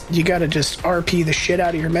 you gotta just RP the shit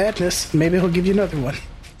out of your madness. Maybe he'll give you another one.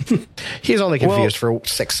 He's only confused for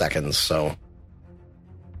 6 seconds, so...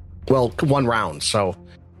 Well, 1 round, so...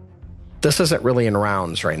 This isn't really in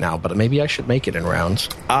rounds right now, but maybe I should make it in rounds.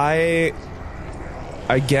 I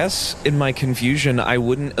guess in my confusion, I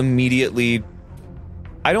wouldn't immediately...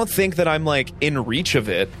 I don't think that I'm, like, in reach of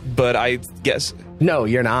it, but I guess... No,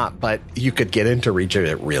 you're not, but you could get into reach of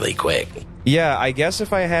it really quick. Yeah, I guess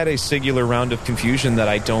if I had a singular round of confusion that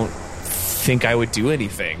I don't think I would do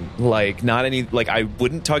anything. Like, not any... Like, I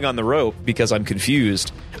wouldn't tug on the rope because I'm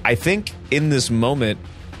confused. I think in this moment,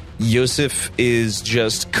 Yosef is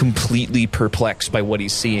just completely perplexed by what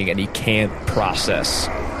he's seeing, and he can't process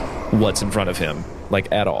what's in front of him,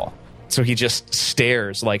 like, at all. So he just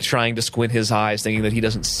stares, like, trying to squint his eyes, thinking that he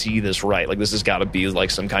doesn't see this right. Like, this has got to be, like,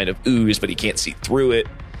 some kind of ooze, but he can't see through it.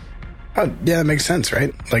 Oh, yeah, that makes sense,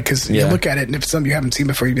 right? Like, because you look at it, and if it's something you haven't seen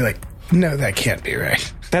before, you'd be like, no, that can't be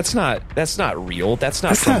right. That's not real. That's not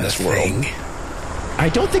That's from not this a world. thing.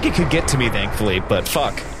 I don't think it could get to me, thankfully, but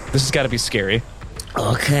fuck. This has got to be scary.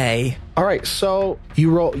 Okay. All right, so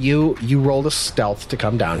you rolled a stealth to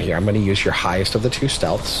come down here. I'm going to use your highest of the 2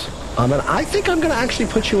 stealths. And I think I'm going to actually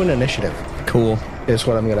put you in initiative. Cool. Is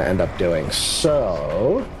what I'm going to end up doing.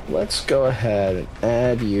 So let's go ahead and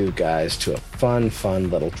add you guys to a fun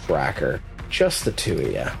little tracker. Just the 2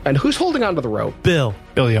 of you. And who's holding onto the rope? Bill.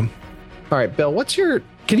 Billiam. All right, Bill,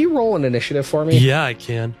 can you roll an initiative for me? Yeah, I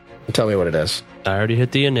can. Tell me what it is. I already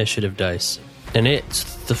hit the initiative dice. And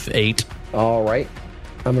it's the 8. All right.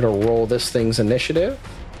 I'm going to roll this thing's initiative.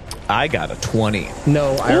 I got a 20.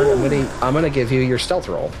 No, I'm going to give you your stealth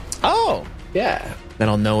roll. Oh. Yeah. Then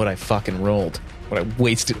I'll know what I fucking rolled. What I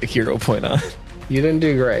wasted a hero point on. You didn't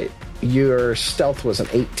do great. Your stealth was an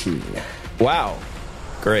 18. Wow.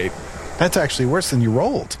 Great. That's actually worse than you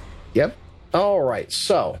rolled. Yep. All right.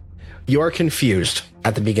 So you're confused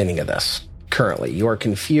at the beginning of this. Currently, you are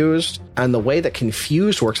confused. And the way that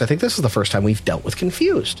confused works, I think this is the first time we've dealt with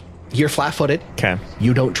confused. You're flat-footed. Okay.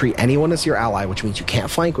 You don't treat anyone as your ally, which means you can't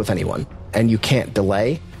flank with anyone. And you can't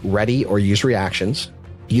delay, ready, or use reactions.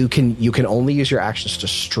 You can only use your actions to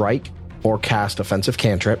strike or cast offensive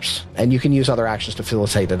cantrips, and you can use other actions to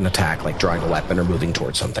facilitate an attack, like drawing a weapon or moving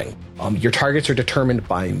towards something. Your targets are determined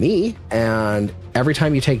by me, and every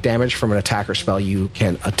time you take damage from an attack or spell, you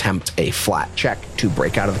can attempt a flat check to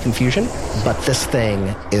break out of the confusion. But this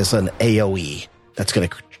thing is an AoE that's going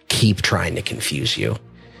to keep trying to confuse you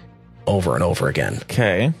over and over again.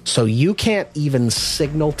 Okay. So you can't even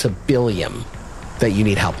signal to Billiam that you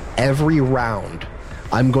need help. Every round,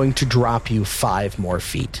 I'm going to drop you 5 more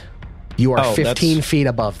feet. You are 15 feet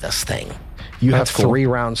above this thing. You have 3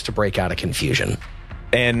 rounds to break out of confusion.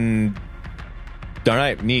 And all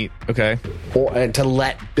right, neat. Okay. And to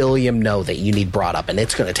let Billiam know that you need brought up, and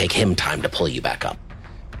it's going to take him time to pull you back up.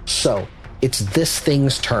 So it's this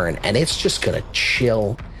thing's turn, and it's just going to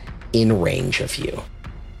chill in range of you.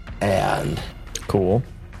 And cool.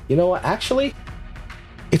 You know what? Actually,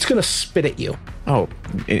 it's going to spit at you. Oh,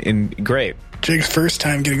 great. Jake's first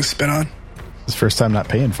time getting spit on. His first time not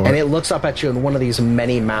paying for And it. it looks up at you, and one of these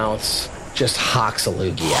many mouths just hawks a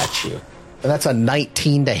loogie at you. And that's a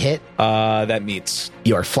 19 to hit. That meets.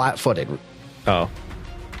 You are flat-footed. Oh.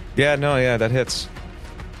 Yeah, no, yeah, that hits.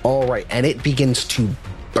 All right, and it begins to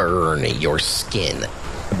burn your skin.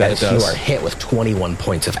 I bet it does. You are hit with 21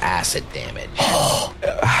 points of acid damage.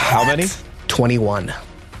 How many? 21.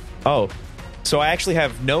 Oh, so I actually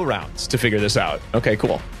have no rounds to figure this out. Okay,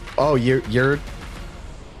 cool. Oh, you're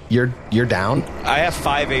down? I have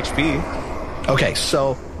 5 HP. Okay,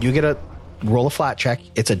 so you get a roll a flat check.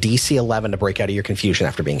 It's a DC 11 to break out of your confusion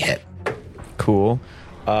after being hit. Cool.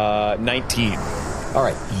 19. All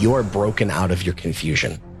right, you're broken out of your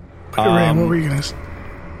confusion. Ray, what were you going to say?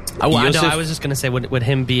 I Yosef- was just going to say, would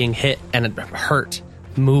him being hit and it hurt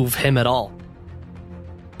move him at all?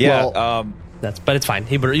 Yeah, Well, But it's fine.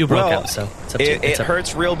 You broke out, so it's up to you. it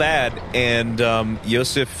hurts real bad, and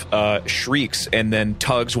Yosef shrieks and then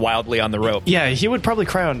tugs wildly on the rope. Yeah, he would probably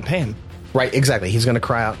cry out in pain. Right, exactly. He's going to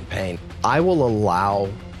cry out in pain. I will allow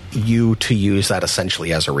you to use that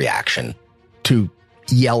essentially as a reaction to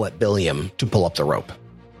yell at Billiam to pull up the rope.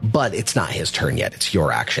 But it's not his turn yet. It's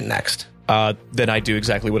your action next. Then I do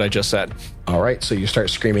exactly what I just said. All right, so you start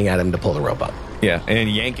screaming at him to pull the rope up. Yeah, and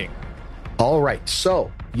yanking. All right,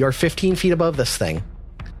 so you're 15 feet above this thing.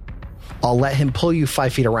 I'll let him pull you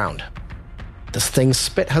 5 feet around. This thing's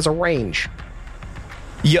spit has a range.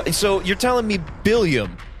 Yeah, so you're telling me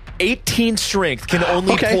Billiam, 18 strength, can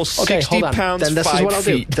only pull 60 hold on. pounds, Then this 5 is what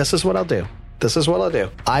feet. This is what I'll do.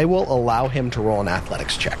 I will allow him to roll an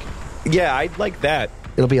athletics check. Yeah, I'd like that.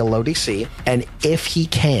 It'll be a low DC, and if he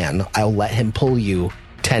can, I'll let him pull you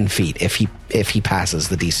 10 feet. If he passes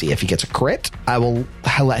the DC, if he gets a crit, I'll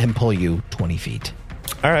let him pull you 20 feet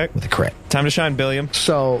All right, with a crit. time to shine, Billiam.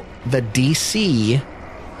 So the DC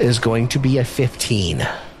is going to be a 15.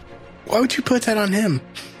 Why would you put that on him?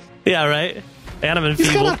 Yeah, right? And I'm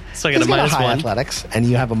enfeebled, so I got a he's got minus high 1. athletics, and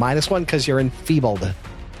you have a minus 1 because you're enfeebled.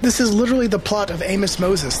 This is literally the plot of Amos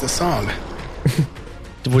Moses, the song.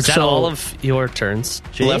 Was that So- all of your turns?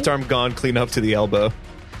 Jay? Left arm gone, clean up to the elbow.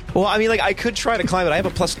 Well, I mean, like, I could try to climb it. I have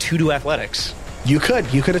a +2 to athletics. You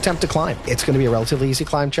could attempt to climb. It's going to be a relatively easy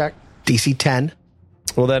climb check. DC 10.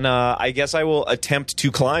 Well, then I guess I will attempt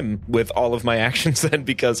to climb with all of my actions then,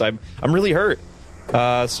 because I'm really hurt.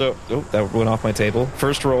 So that went off my table.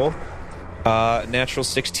 First roll, natural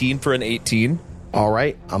 16 for an 18. All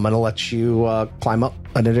right, I'm going to let you climb up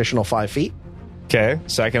an additional 5 feet. Okay,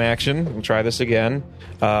 second action. We'll try this again.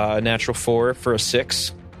 Natural 4 for a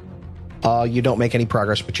 6. You don't make any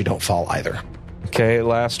progress, but you don't fall either. Okay,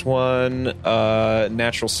 last one.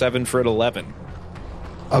 Natural 7 for an 11.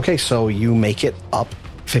 Okay, so you make it up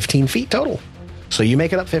 15 feet total. So you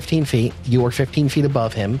make it up 15 feet. You are 15 feet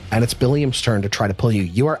above him, and it's Billiam's turn to try to pull you.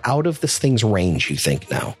 You are out of this thing's range, you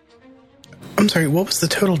think, now. I'm sorry, what was the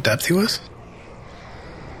total depth he was?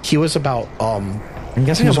 He was about, I'm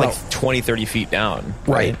guessing he I'm was like 20, 30 feet down.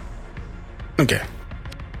 right. Okay.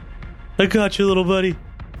 I got you, little buddy.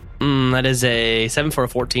 That is a 7 for a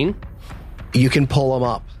 14. You can pull him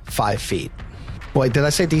up 5 feet. Wait, did I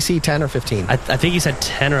say DC 10 or 15? I think you said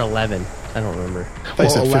 10 or 11. I don't remember. I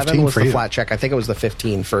said 11 15 was for the you. flat check. I think it was the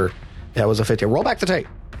 15 for... Yeah, it was a 15. Roll back the tape.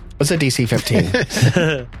 What's a DC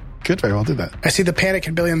 15? Could very well do that. I see the panic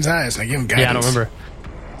in Billiam's eyes, and I give him guidance. Yeah, I don't remember.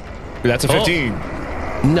 That's a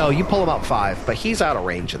 15. No, you pull him up 5, but he's out of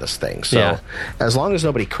range of this thing. So Yeah. as long as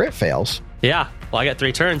nobody crit fails... Yeah, well, I got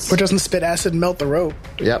 3 turns. Or doesn't spit acid and melt the rope.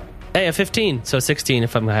 Yep. Hey, a 15, so 16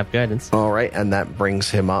 if I'm going to have guidance. All right, and that brings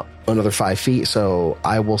him up another 5 feet. So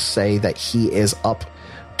I will say that he is up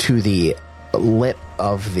to the lip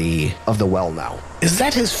of the well now. Is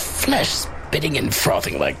that his flesh spitting and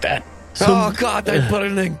frothing like that? Oh, God, that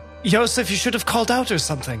buttering. Yosef, you should have called out or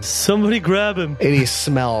something. Somebody grab him. And he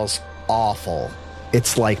smells awful.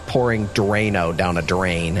 It's like pouring Drano down a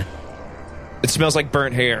drain. It smells like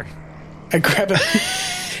burnt hair. I grab him.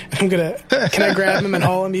 Can I grab him and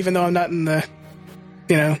haul him even though I'm not in the,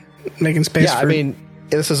 making space Yeah, for... I mean,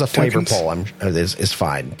 this is a flavor tokens? pull. Is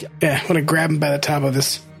fine. Yeah, I want to grab him by the top of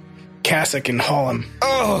this cassock and haul him.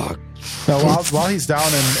 Oh, Now, while he's down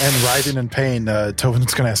and writhing in pain,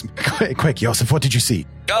 Tovin's going to ask him, quick, Yosef, what did you see?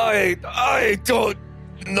 I don't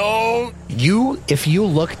know. If you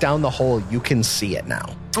look down the hole, you can see it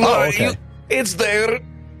now. Oh, okay. It's there.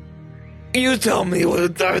 You tell me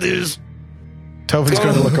what that is. Tovin's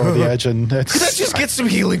going to look over the edge and Let's just get some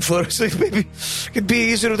healing first. Like, maybe it'd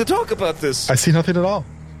be easier to talk about this. I see nothing at all.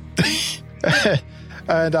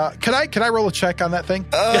 And can I roll a check on that thing?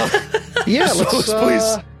 Yeah,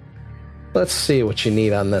 Please. Let's see what you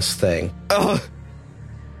need on this thing.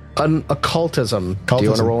 An occultism. Do you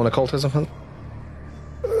want to roll an occultism?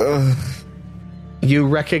 You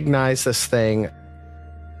recognize this thing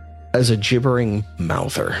as a gibbering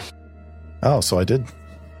mouther. Oh, so I did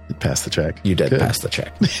pass the check. You did Good. pass the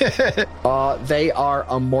check. They are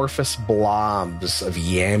amorphous blobs of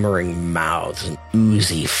yammering mouths and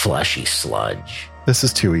oozy, fleshy sludge. This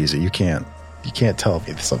is too easy. You can't tell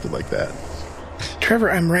me something like that. Trevor,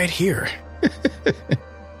 I'm right here.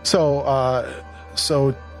 So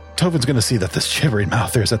Tovin's going to see that this gibbering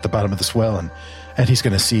mouther is at the bottom of this well, and he's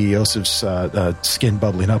going to see Yosef's skin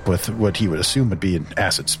bubbling up with what he would assume would be an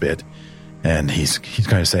acid spit, and he's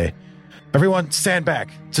going to say, "Everyone, stand back!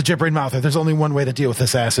 It's a gibbering mouther. There's only one way to deal with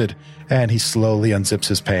this acid." And he slowly unzips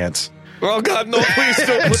his pants. Oh God, no! Please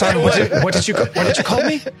don't put that away. What did you call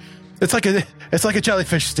me? It's like a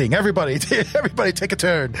jellyfish sting. Everybody take a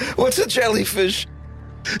turn. What's a jellyfish?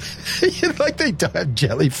 Like they don't have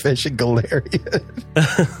jellyfish in Galarian.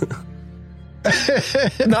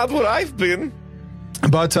 Not what I've been.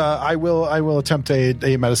 But I will attempt a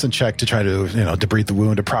medicine check to try to debride the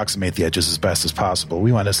wound, approximate the edges as best as possible.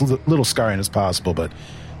 We want as little scarring as possible, but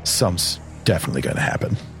some's definitely going to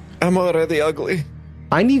happen. I'm already ugly.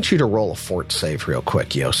 I need you to roll a fort save real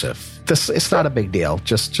quick, Yosef. It's not a big deal.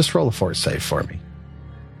 Just roll a fort save for me.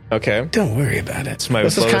 Okay. Don't worry about it. It's my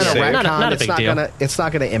This is kind of save. retcon. Not a big deal. It's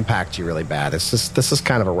not gonna impact you really bad. This is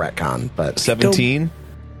kind of a retcon, but 17.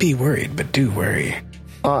 Be worried, but do worry.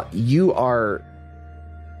 you are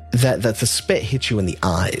that the spit hits you in the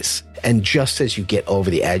eyes, and just as you get over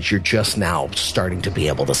the edge, you're just now starting to be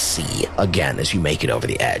able to see again as you make it over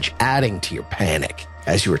the edge, adding to your panic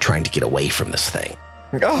as you were trying to get away from this thing.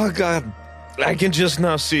 Oh God, I can just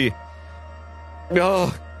now see.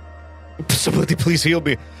 Oh, somebody please heal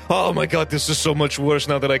me. Oh my God, this is so much worse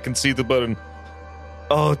now that I can see the button.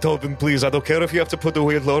 Oh, Tobin, please, I don't care if you have to put a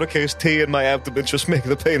weird lowercase t in my abdomen. Just make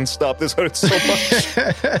the pain stop. This hurts so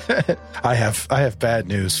much. I have bad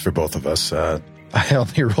news for both of us. I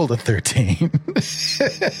only rolled a 13.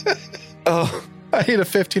 Oh, I need a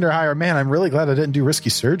 15 or higher. Man, I'm really glad I didn't do risky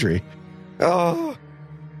surgery. oh.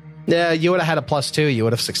 Yeah, you would have had a +2. You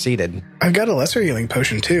would have succeeded. I've got a lesser healing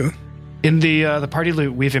potion too. In the party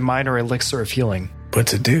loot, we have a minor elixir of healing.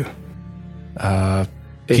 What's it do?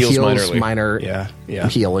 It Heals heals minorly. minor Yeah.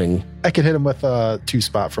 healing. I could hit him with a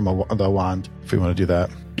 2-spot from the wand if we want to do that.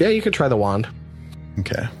 Yeah, you could try the wand.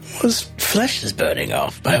 Okay. His flesh is burning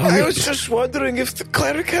off. By all I was means. just wondering if the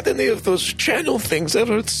cleric had any of those channel things that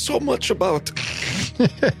heard so much about.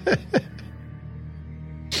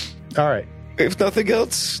 All right. If nothing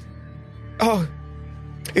else, oh,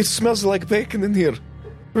 it smells like bacon in here.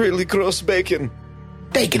 Really gross bacon.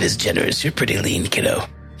 Bacon is generous. You're pretty lean, kiddo.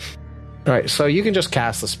 All right, so you can just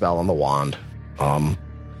cast the spell on the wand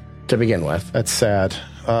to begin with. That's sad.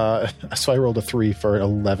 So I rolled a 3 for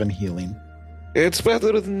 11 healing. It's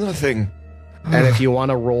better than nothing. And if you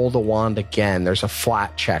want to roll the wand again, there's a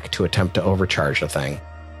flat check to attempt to overcharge the thing.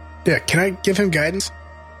 Yeah, can I give him guidance?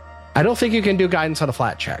 I don't think you can do guidance on a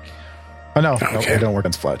flat check. Oh, no. Okay. No, I don't work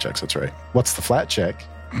on flat checks. That's right. What's the flat check?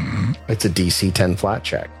 It's a DC 10 flat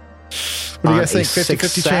check. What do you On guys a think? 50-50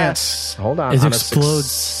 success- chance. Hold on. It on explodes. a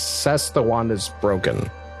success, the wand is broken.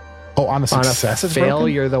 Oh, on a On a success it's broken?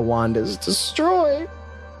 failure, the wand is destroyed.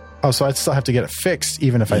 Oh, so I'd still have to get it fixed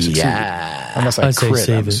even if I succeed. Yeah. Unless I I'd say crit,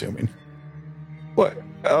 save I'm it. assuming. What?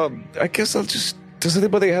 I guess I'll just. Does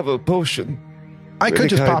anybody have a potion? I could Really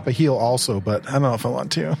just kind. pop a heal also, but I don't know if I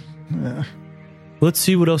want to. Yeah. Let's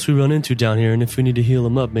see what else we run into down here, and if we need to heal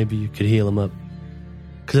him up, maybe you could heal him up.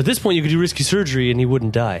 Because at this point, you could do risky surgery and he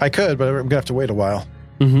wouldn't die. I could, but I'm going to have to wait a while.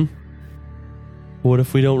 Mm-hmm. What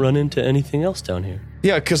if we don't run into anything else down here?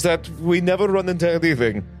 Yeah, because that we never run into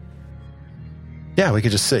anything. Yeah, we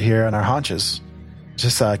could just sit here on our haunches.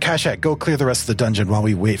 Just, Kashak, go clear the rest of the dungeon while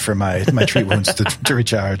we wait for my treat wounds to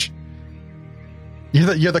recharge.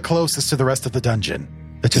 You're the closest to the rest of the dungeon.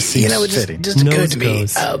 That just seems it fitting. just occurred Nose to me.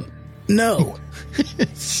 goes. No.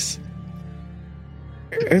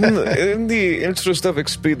 In the interest of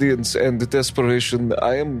expedience and desperation,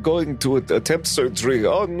 I am going to attempt surgery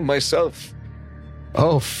on myself.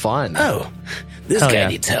 Oh, fun. Oh, this Hell guy yeah.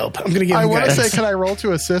 needs help. I'm gonna give I him want to guidance. say, can I roll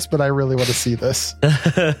to assist? But I really want to see this.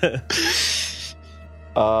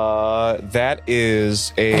 That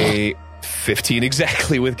is a 15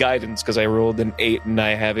 exactly with guidance because I rolled an 8 and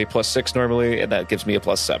I have a +6 normally, and that gives me a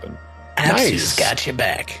 +7. Apsu's got you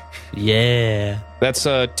back. Yeah. That's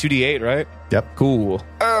 2d8, right? Yep. Cool.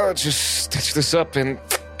 Just stitch this up and.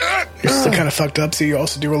 You're still kind of fucked up, so you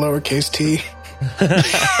also do a lowercase t.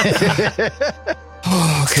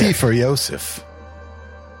 T for Yosef.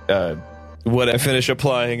 What I finish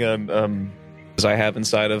applying as I have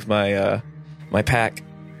inside of my my pack,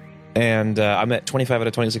 and I'm at 25 out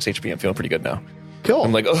of 26 HP. I'm feeling pretty good now. Cool.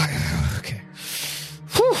 I'm like, oh, okay.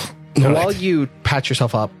 While you patch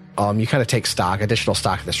yourself up, you kind of take additional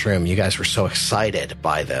stock of this room. You guys were so excited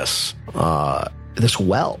by this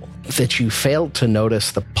well that you failed to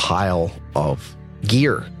notice the pile of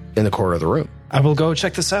gear in the corner of the room. I will go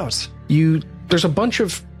check this out. There's a bunch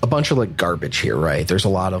of like garbage here, right? There's a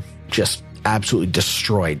lot of just absolutely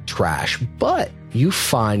destroyed trash, but you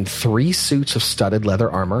find 3 suits of studded leather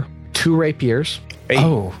armor, 2 rapiers,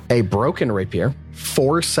 a broken rapier,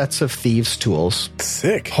 4 sets of thieves' tools,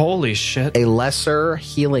 Sick. Holy shit. a lesser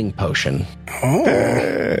healing potion,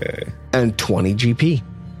 Oh. and 20 GP.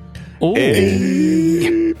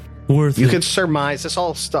 Worth You it. could surmise this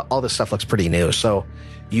all this stuff looks pretty new, so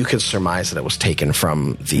you could surmise that it was taken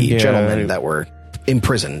from the gentlemen that were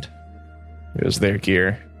imprisoned. It was their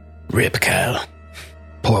gear. Rip Kyle.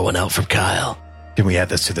 Pour one out from Kyle. Can we add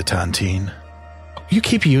this to the tontine? You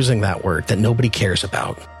keep using that word that nobody cares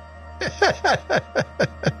about.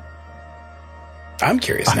 I'm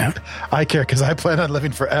curious now. I care because I plan on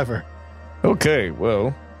living forever. Okay,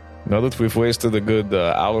 well, now that we've wasted a good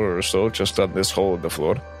hour or so just on this hole in the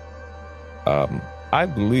floor, I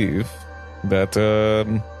believe that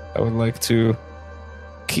I would like to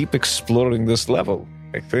keep exploring this level.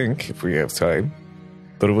 I think, if we have time.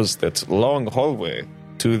 There was that long hallway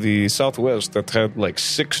to the southwest that had like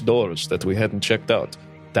 6 doors that we hadn't checked out.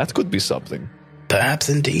 That could be something. Perhaps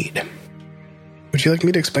indeed. Would you like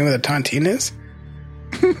me to explain what a tontine is?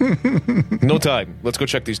 No time. Let's go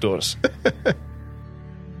check these doors.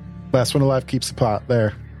 Last one alive keeps the pot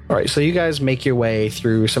there. All right, so you guys make your way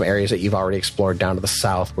through some areas that you've already explored down to the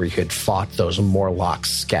south where you had fought those Morlock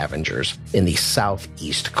scavengers in the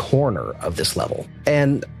southeast corner of this level.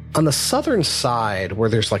 And on the southern side, where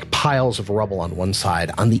there's like piles of rubble on one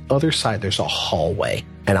side, on the other side, there's a hallway.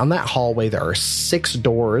 And on that hallway, there are 6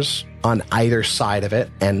 doors on either side of it.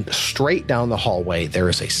 And straight down the hallway, there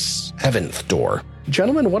is a 7th door.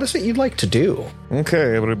 Gentlemen, what is it you'd like to do?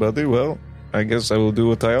 Okay, everybody. Well, I guess I will do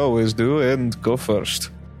what I always do and go first.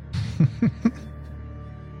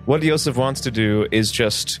 What Yosef wants to do is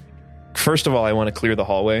just, first of all, I want to clear the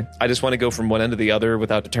hallway. I just want to go from one end to the other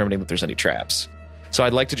without determining that there's any traps. So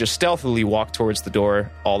I'd like to just stealthily walk towards the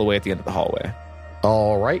door all the way at the end of the hallway.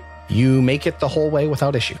 All right, you make it the whole way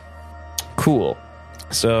without issue. Cool.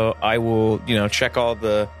 So I will, check all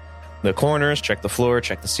the corners, check the floor,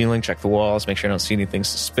 check the ceiling, check the walls, make sure I don't see anything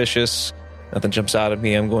suspicious. Nothing jumps out at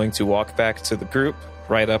me. I'm going to walk back to the group,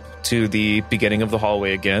 right up to the beginning of the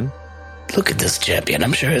hallway again. Look at this champion.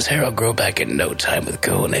 I'm sure his hair will grow back in no time with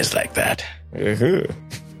cojones like that.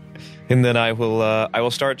 And then I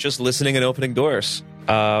will start just listening and opening doors.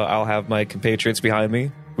 I'll have my compatriots behind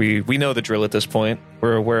me. We know the drill at this point.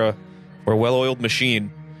 We're a well-oiled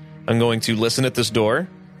machine. I'm going to listen at this door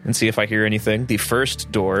and see if I hear anything. The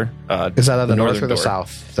first door Is that on the north or the door.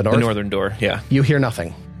 south? The north? The northern door, yeah. You hear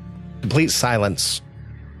nothing. Complete silence.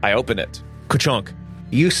 I open it. Ka-chunk.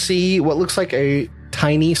 You see what looks like a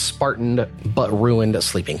tiny, Spartan, but ruined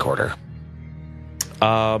sleeping quarter.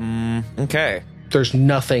 Okay. There's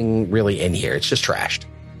nothing really in here. It's just trashed.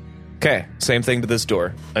 Okay, same thing to this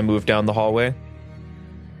door. I move down the hallway.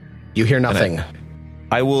 You hear nothing.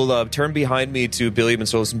 I will turn behind me to Billy and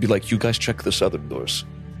Solus and be like, you guys check the southern doors.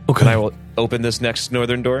 Okay. And I will open this next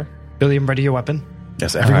northern door. William, ready your weapon?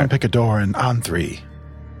 Yes, everyone right. pick a door and on 3.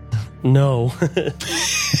 No.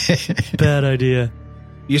 Bad idea.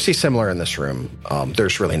 You see similar in this room.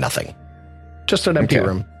 There's really nothing. Just an empty Okay.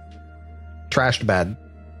 room. Trashed bed.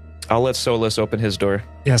 I'll let Solus open his door.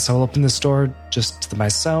 Yes, I'll open this door just to my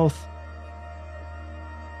south.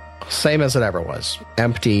 Same as it ever was.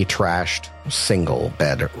 Empty, trashed, single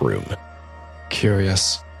bed room.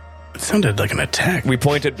 Curious. It sounded like an attack. We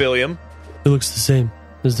point at Billiam. It looks the same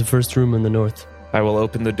as the first room in the north. I will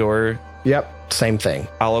open the door. Yep. Same thing.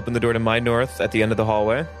 I'll open the door to my north at the end of the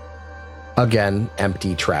hallway. Again,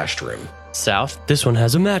 empty, trashed room. South, this one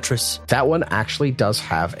has a mattress. That one actually does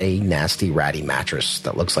have a nasty, ratty mattress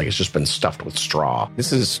that looks like it's just been stuffed with straw.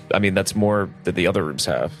 That's more than the other rooms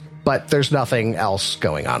have. But there's nothing else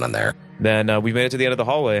going on in there. Then we made it to the end of the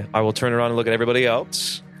hallway. I will turn around and look at everybody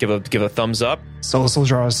else. Give a thumbs up. Solus will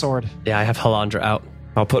draw a sword. Yeah, I have Halandra out.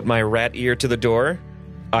 I'll put my rat ear to the door.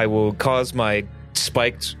 I will cause my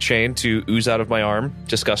spiked chain to ooze out of my arm,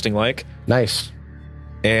 disgusting like. Nice.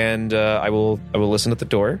 And I will listen at the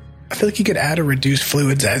door. I feel like you could add or reduce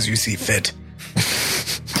fluids as you see fit.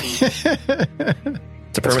 It's a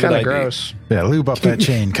It's permanent kind of ID. gross. Yeah, lube up that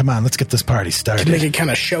chain. Come on, let's get this party You started. can make it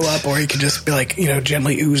kind of show up, or you could just be like,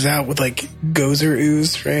 gently ooze out with like Gozer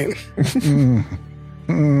ooze, right?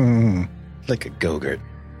 Like a Go-Gurt.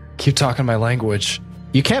 Keep talking my language.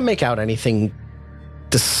 You can't make out anything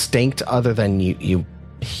distinct other than you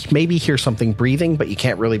maybe hear something breathing, but you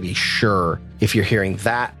can't really be sure if you're hearing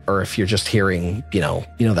that or if you're just hearing,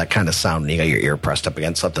 that kind of sound and you got your ear pressed up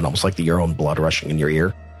against something, almost like your own blood rushing in your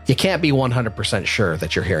ear. You can't be 100% sure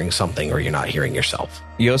that you're hearing something or you're not hearing yourself.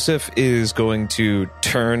 Yosef is going to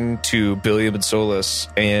turn to Billiam and Solus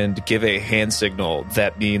and give a hand signal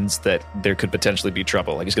that means that there could potentially be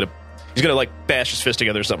trouble. Like he's gonna like bash his fist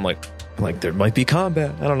together or something like there might be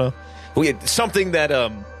combat. I don't know. Something that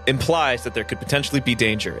implies that there could potentially be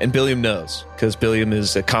danger, and Billiam knows because Billiam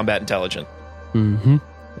is a combat intelligent, Mm-hmm.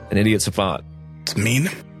 an idiot savant. It's mean.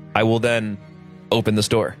 I will then open this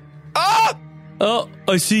door. Oh,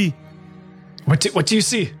 I see. What do you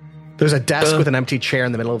see? There's a desk with an empty chair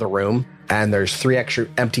in the middle of the room, and there's 3 extra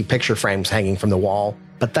empty picture frames hanging from the wall.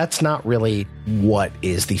 But that's not really what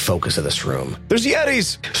is the focus of this room. There's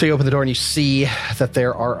Yetis. So you open the door and you see that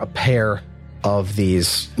there are a pair of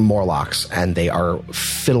these Morlocks, and they are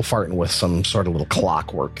fiddle-farting with some sort of little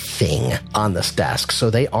clockwork thing on this desk. So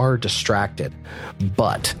they are distracted,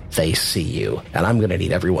 but they see you. And I'm going to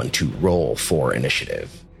need everyone to roll for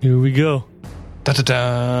initiative. Here we go.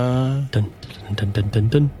 Da-da-da. Dun, dun, dun, dun,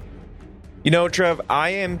 dun, dun. Trev, I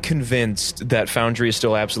am convinced that Foundry is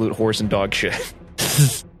still absolute horse and dog shit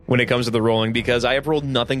when it comes to the rolling, because I have rolled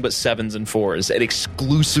nothing but 7s and 4s, and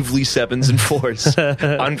exclusively 7s and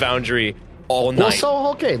 4s on Foundry all night. Well, so,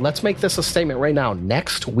 okay, let's make this a statement right now.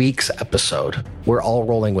 Next week's episode, we're all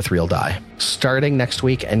rolling with real die. Starting next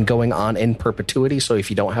week and going on in perpetuity, so if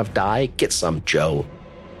you don't have die, get some, Joe.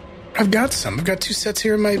 I've got some. I've got 2 sets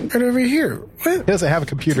here right over here. What? He doesn't have a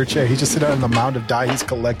computer chair. He's just sitting on the amount of die he's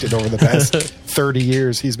collected over the past 30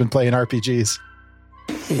 years he's been playing RPGs.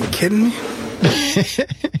 Are you kidding me?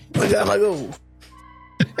 Look at my go.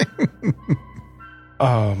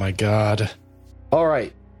 Oh my god. All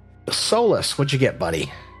right. Solus, what'd you get, buddy?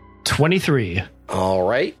 23. All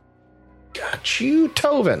right. Got you,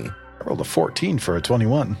 Tovin. I rolled a 14 for a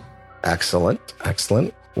 21. Excellent.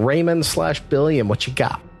 Raymond/Billiam, what you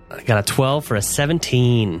got? I got a 12 for a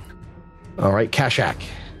 17. All right, Kashak.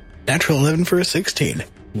 Natural 11 for a 16.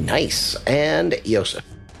 Nice. And Yosef.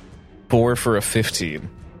 4 for a 15.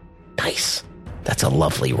 Nice. That's a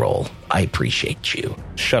lovely roll. I appreciate you.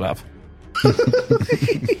 Shut up.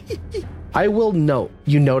 I will note,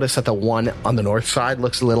 you notice that the one on the north side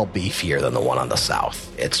looks a little beefier than the one on the south.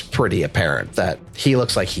 It's pretty apparent that he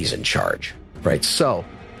looks like he's in charge, right? So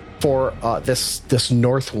for this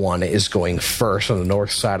north one is going first on the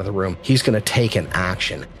north side of the room. He's going to take an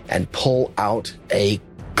action and pull out a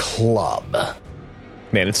club.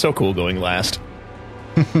 Man, it's so cool going last.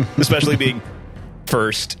 Especially being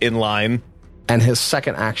first in line. And his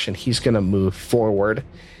second action, he's going to move forward.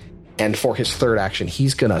 And for his third action,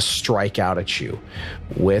 he's going to strike out at you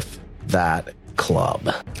with that club.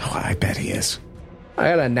 Oh, I bet he is. I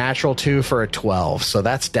got a natural 2 for a 12, so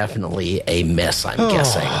that's definitely a miss, I'm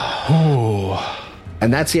guessing.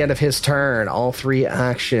 And that's the end of his turn. All 3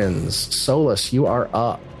 actions. Solus, you are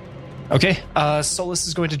up. Okay, Solus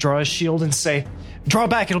is going to draw his shield and say, draw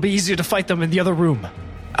back, it'll be easier to fight them in the other room.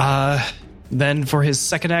 Then for his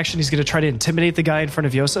second action, he's going to try to intimidate the guy in front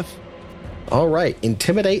of Yosef. All right,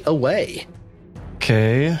 intimidate away.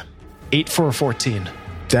 Okay, 8 for a 14.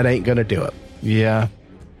 That ain't going to do it. Yeah.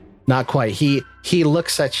 Not quite. He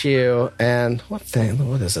looks at you and what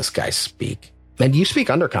does this guy speak? And you speak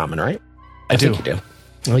Undercommon, right? I do. think you do.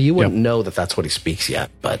 Well, you wouldn't know that that's what he speaks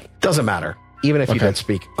yet, but doesn't matter. Even if you did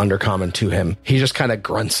speak Undercommon to him, he just kind of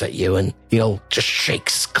grunts at you and, just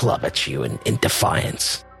shakes club at you in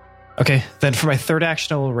defiance. Okay, then for my third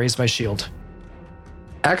action, I will raise my shield.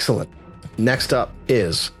 Excellent. Next up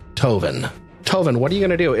is Tovin. Tovin, what are you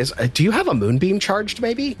going to do? Do you have a moonbeam charged,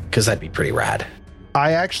 maybe? Because that'd be pretty rad.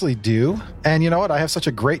 I actually do. And you know what? I have such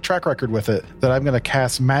a great track record with it that I'm going to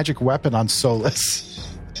cast Magic Weapon on Solus.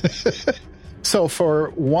 So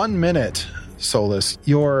for 1 minute, Solus,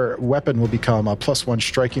 your weapon will become a +1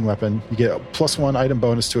 striking weapon. You get a +1 item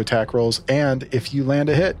bonus to attack rolls. And if you land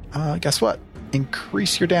a hit, guess what?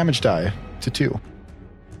 Increase your damage die to 2.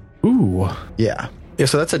 Ooh. Yeah. Yeah,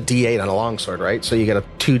 so that's a D8 on a longsword, right? So you get a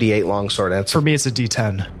 2D8 longsword. That's For me, it's a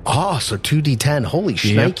D10. oh, so 2D10. Holy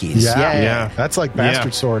shnikes. Yeah. That's like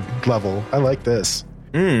Bastard Sword level. I like this.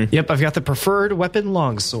 Yep, I've got the preferred weapon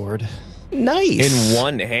longsword. Nice. In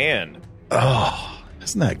one hand. Oh,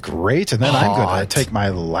 isn't that great? And then I'm going to Hot. take my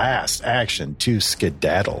last action to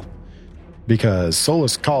skedaddle because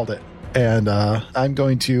Solus called it. And I'm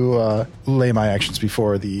going to lay my actions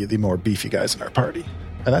before the more beefy guys in our party.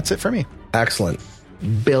 And that's it for me. Excellent.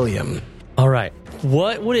 Billiam. All right.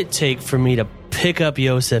 What would it take for me to pick up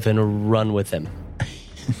Yosef and run with him?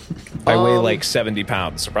 I weigh like 70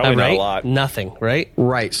 pounds, so probably not right? a lot. Nothing, right?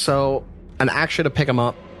 Right. So an action to pick him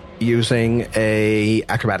up using a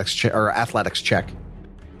acrobatics check or athletics check.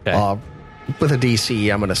 Okay. With a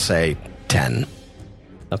DC, I'm going to say 10,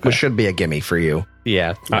 Okay. which should be a gimme for you.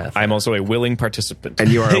 Yeah. I'm also a willing participant. And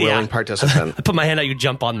you are a Yeah. willing participant. I put my hand out, you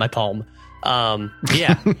jump on my palm.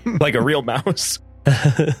 Yeah. Like a real mouse.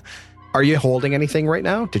 Are you holding anything right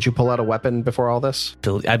now? Did you pull out a weapon before all this?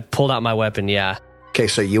 I pulled out my weapon, yeah. Okay,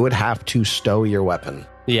 so you would have to stow your weapon.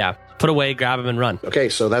 Yeah. Put away, grab him, and run. Okay,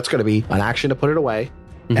 so that's going to be an action to put it away.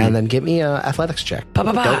 And then give me an athletics check.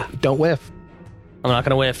 Ba-ba-ba. Don't whiff. I'm not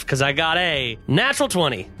going to whiff because I got a natural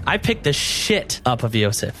 20. I picked the shit up of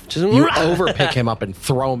Yosef. Just You overpick him up and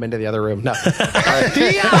throw him into the other room. No.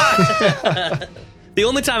 The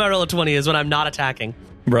only time I roll a 20 is when I'm not attacking.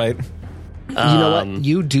 Right. You know what?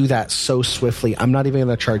 You do that so swiftly, I'm not even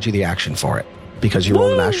going to charge you the action for it. Because you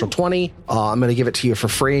rolled a natural 20. I'm going to give it to you for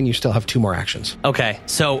free, and you still have 2 more actions. Okay,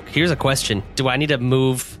 so here's a question. Do I need to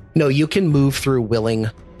move? No, you can move through willing,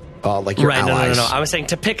 like your allies. No. I was saying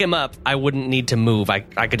to pick him up, I wouldn't need to move. I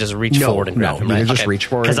could just reach forward and grab him, you right? can just reach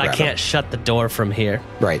forward Because and I grab can't him. shut the door from here.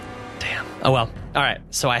 Right. Damn. Oh, well. All right,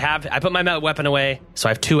 so I put my weapon away, so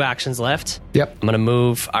I have 2 actions left. Yep. I'm going to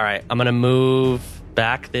move. All right, I'm going to move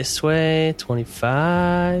back this way,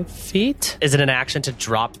 25 feet. Is it an action to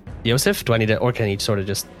drop Yosef? Do I need to, or can he sort of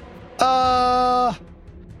just... Yeah,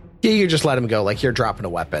 you just let him go. Like, you're dropping a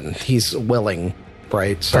weapon. He's willing,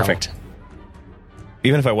 right? So. Perfect.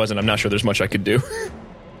 Even if I wasn't, I'm not sure there's much I could do.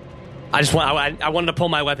 I wanted to pull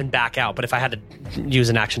my weapon back out, but if I had to use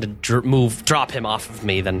an action to drop him off of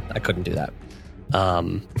me, then I couldn't do that.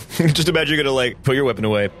 Just imagine you're going to, like, put your weapon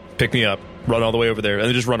away, pick me up, run all the way over there, and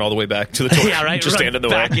then just run all the way back to the door. Yeah, right. Just Run stand in the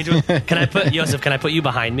back way. into it. Can I put Yosef? Can I put you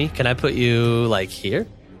behind me? Can I put you like here?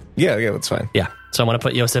 Yeah, that's fine. Yeah. So I'm going to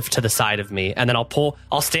put Yosef to the side of me, and then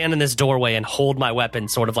I'll stand in this doorway and hold my weapon,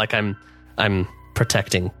 sort of like I'm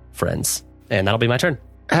protecting friends, and that'll be my turn.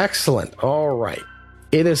 Excellent. All right.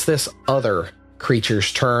 It is this other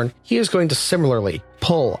creature's turn. He is going to similarly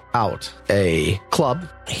pull out a club.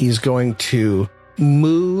 He's going to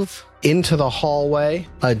move into the hallway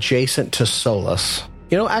adjacent to Solus.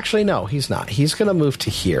 You know, actually, no, he's not. He's going to move to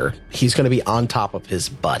here. He's going to be on top of his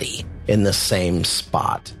buddy in the same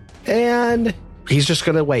spot. And he's just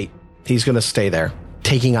going to wait. He's going to stay there,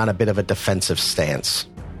 taking on a bit of a defensive stance.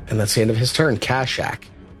 And that's the end of his turn. Kashak,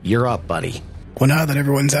 you're up, buddy. Well, now that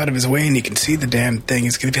everyone's out of his way and you can see the damn thing,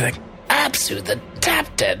 he's going to be like, Apsu, the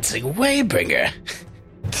tap-dancing Waybringer.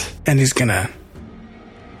 And he's going to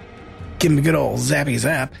give him a good old zappy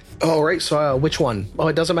zap. Oh, right. So which one? Oh,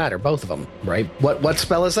 it doesn't matter. Both of them, right? What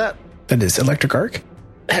spell is that? That is Electric Arc.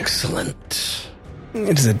 Excellent.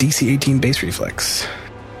 It is a DC 18 base reflex.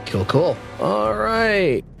 Cool. All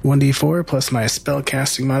right. 1d4 plus my spell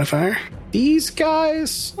casting modifier. These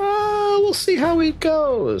guys, we'll see how it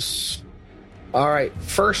goes. All right.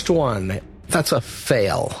 First one. That's a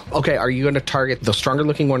fail. Okay. Are you going to target the stronger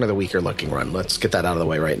looking one or the weaker looking one? Let's get that out of the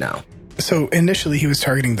way right now. So initially he was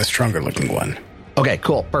targeting the stronger looking one. Okay,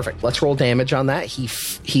 cool. Perfect. Let's roll damage on that. He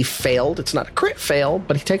failed. It's not a crit fail,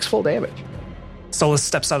 but he takes full damage. Solus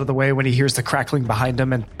steps out of the way when he hears the crackling behind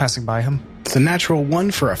him and passing by him. It's a natural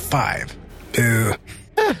 1 for a 5. Boo.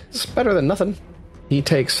 It's better than nothing. He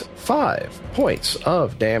takes 5 points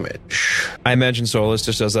of damage. I imagine Solus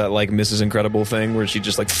just does that, like, Mrs. Incredible thing where she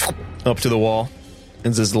just, like, up to the wall and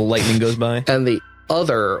as the lightning goes by. And the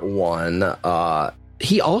other one,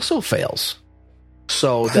 he also fails.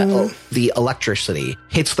 So the electricity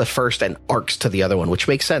hits the first and arcs to the other one, which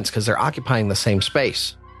makes sense because they're occupying the same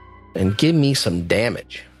space. And give me some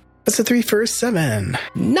damage. That's a 3 for a 7.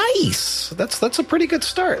 Nice. That's a pretty good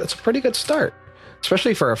start.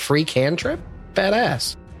 Especially for a free cantrip.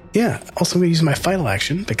 Badass. Yeah, also I'm going to use my final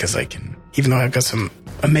action because I can, even though I've got some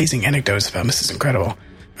amazing anecdotes about Mrs. Incredible,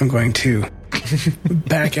 I'm going to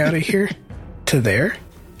back out of here to there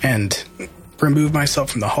and remove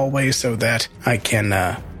myself from the hallway so that I can,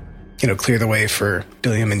 clear the way for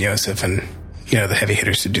Billiam and Yosef and, the heavy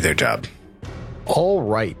hitters to do their job. All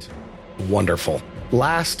right. Wonderful.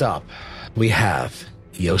 Last up, we have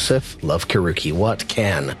Yosef Love Karuki. What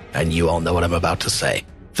can, and you all know what I'm about to say,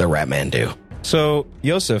 the Ratman do? So,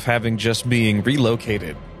 Yosef, having just being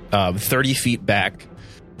relocated 30 feet back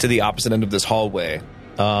to the opposite end of this hallway,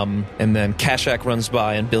 and then Kashak runs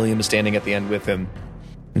by and Billiam is standing at the end with him.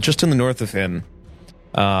 And just in the north of him,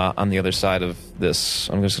 on the other side of this,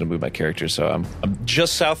 I'm just going to move my character, so I'm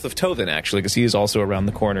just south of Tovin, actually, because he is also around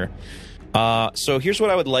the corner. So here's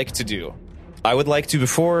what I would like to do. I would like to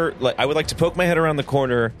poke my head around the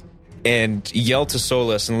corner and yell to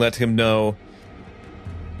Solus and let him know,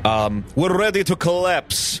 we're ready to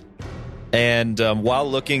collapse. And while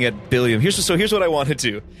looking at Billiam, here's what I want to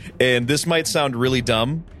do. And this might sound really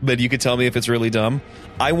dumb, but you could tell me if it's really dumb.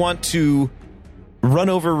 I want to run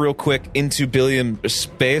over real quick into Billiam's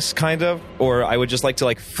space, kind of, or I would just like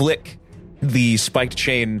to flick the spiked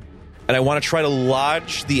chain, and I want to try to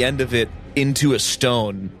lodge the end of it into a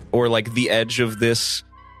stone or the edge of this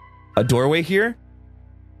doorway here.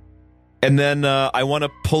 And then I want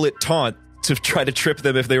to pull it taunt to try to trip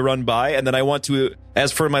them if they run by. And then I want to,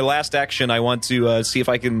 as for my last action, I want to see if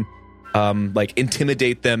I can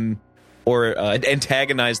intimidate them or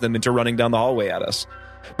antagonize them into running down the hallway at us.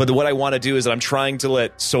 But what I want to do is that I'm trying to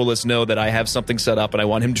let Solus know that I have something set up and I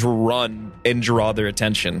want him to run and draw their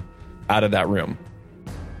attention out of that room.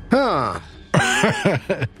 Huh.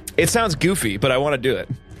 It sounds goofy, but I want to do it.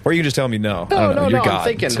 Or you can just tell me no. No, You're God, I'm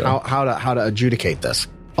thinking so. how to adjudicate this.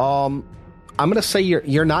 I'm going to say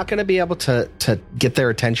you're not going to be able to get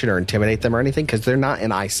their attention or intimidate them or anything because they're not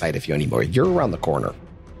in eyesight of you anymore. You're around the corner.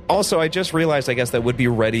 Also, I just realized, I guess that would be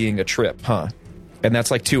readying a trip, huh? And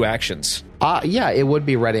that's 2 actions. Yeah, it would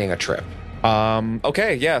be readying a trip.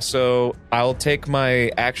 Okay, yeah, so I'll take my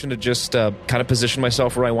action to just kind of position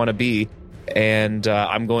myself where I want to be, and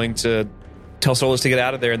I'm going to tell Solus to get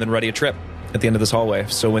out of there and then ready a trip at the end of this hallway.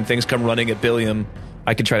 So when things come running at Billiam,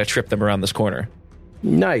 I can try to trip them around this corner.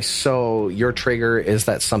 Nice. So your trigger is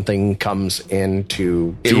that something comes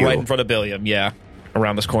into view. Right in front of Billiam, yeah,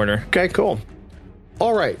 around this corner. Okay, cool.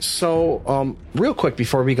 All right, so real quick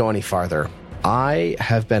before we go any farther, I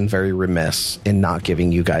have been very remiss in not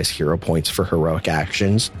giving you guys hero points for heroic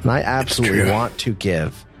actions, and I absolutely want to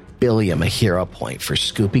give Billiam a hero point for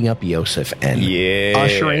scooping up Yosef and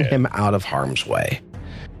ushering him out of harm's way.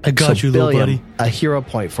 I got you, Billiam, little buddy. A hero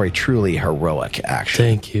point for a truly heroic action.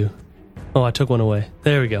 Thank you. Oh, I took one away.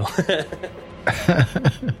 There we go.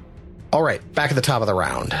 All right, back at the top of the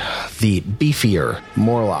round. The beefier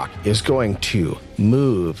Morlock is going to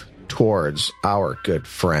move towards our good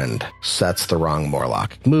friend. That's the wrong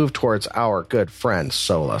Morlock. Move towards our good friend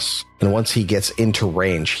Solus. And once he gets into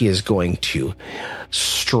range, he is going to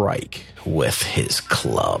strike with his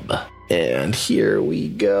club. And here we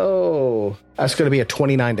go. That's going to be a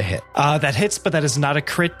 29 to hit. That hits, but that is not a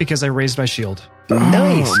crit because I raised my shield.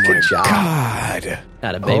 Nice. Good job. God.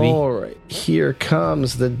 Got it, baby. All right. Here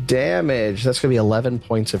comes the damage. That's going to be 11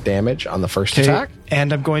 points of damage on the first attack.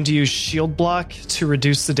 And I'm going to use shield block to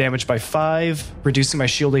reduce the damage by 5, reducing my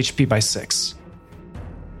shield HP by 6.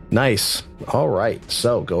 Nice. All right.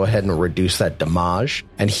 So go ahead and reduce that damage.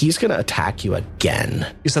 And he's going to attack you again.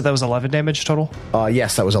 You said that was 11 damage total?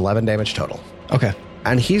 Yes, that was 11 damage total. Okay.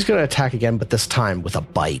 And he's going to attack again, but this time with a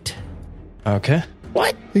bite. Okay.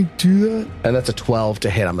 What? They do that? And that's a 12 to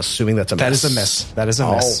hit. I'm assuming that's a miss. That is a miss. That is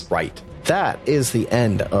a miss. All right. That is the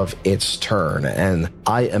end of its turn, and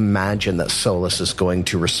I imagine that Solus is going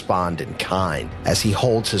to respond in kind as he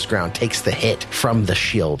holds his ground, takes the hit from the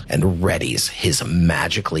shield, and readies his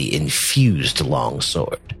magically infused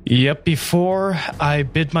longsword. Yep, before I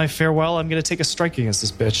bid my farewell, I'm going to take a strike against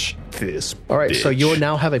this bitch. All right, so you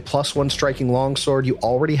now have a +1 striking longsword. You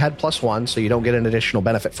already had +1, so you don't get an additional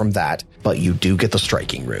benefit from that, but you do get the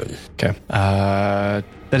striking rune. Okay.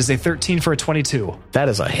 That is a 13 for a 22. That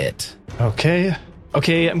is a hit. Okay,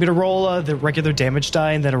 I'm going to roll the regular damage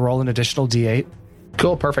die and then roll an additional D8.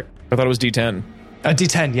 Cool, perfect. I thought it was D10.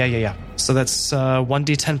 D10, yeah. So that's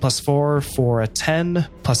 1D10 plus 4 for a 10,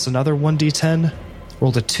 plus another 1D10.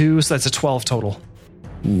 Rolled a 2, so that's a 12 total.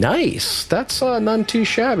 Nice. That's none too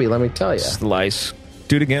shabby, let me tell you. Slice.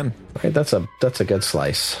 Do it again. Right, that's a good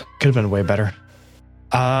slice. Could have been way better.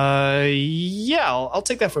 Yeah, I'll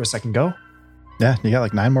take that for a second go. Yeah, you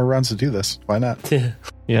got 9 more rounds to do this. Why not?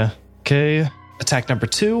 Yeah. Okay. Attack number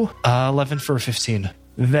 2, 11 for 15.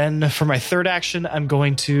 Then for my third action, I'm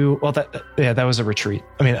going to, that was a retreat.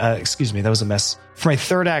 Excuse me, that was a miss. For my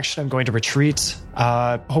third action, I'm going to retreat,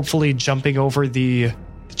 hopefully jumping over the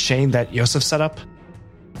chain that Yosef set up.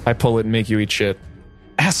 I pull it and make you eat shit.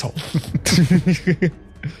 Asshole.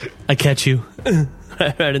 I catch you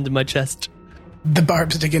right into my chest. The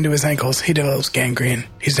barbs dig into his ankles. He develops gangrene.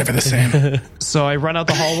 He's never the same. So I run out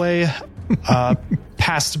the hallway,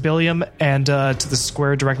 past Billiam, and to the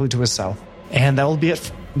square directly to his south. And that'll be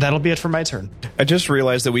it. That'll be it for my turn. I just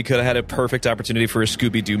realized that we could have had a perfect opportunity for a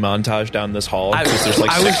Scooby-Doo montage down this hall. Because there's like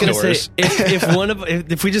I was six going to doors. say,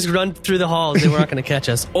 if we just run through the halls, they weren't going to catch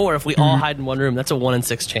us. Or if we all hide in one room, that's a 1 in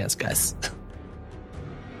 6 chance, guys.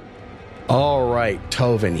 All right,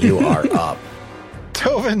 Tovin, you are up.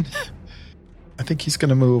 Tovin, I think he's going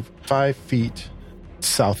to move 5 feet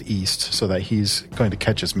southeast so that he's going to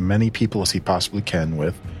catch as many people as he possibly can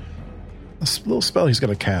with a little spell he's going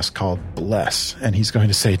to cast called Bless. And he's going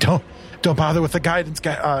to say, don't bother with the guidance,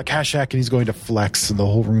 Kashak. And he's going to flex, and the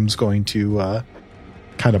whole room's going to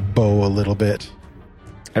kind of bow a little bit.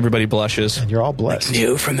 Everybody blushes. And you're all blessed.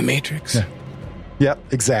 Neo from the Matrix. Yeah.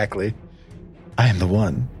 Yep, exactly. I am the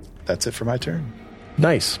one. That's it for my turn.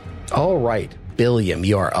 Nice. All right, Billiam,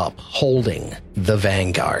 you are up, holding the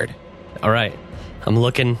Vanguard. All right. I'm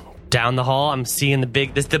looking down the hall. I'm seeing the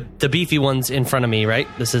beefy one's in front of me, right?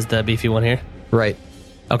 This is the beefy one here. Right.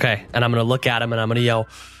 Okay. And I'm going to look at him and I'm going to yell,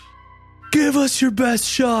 "Give us your best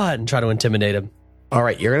shot," and try to intimidate him. All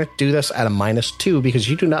right, you're going to do this at a -2 because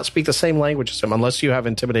you do not speak the same language as him unless you have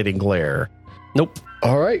intimidating glare. Nope.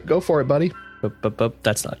 All right, go for it, buddy.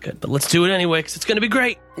 That's not good. But let's do it anyway because it's going to be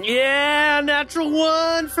great. Yeah, natural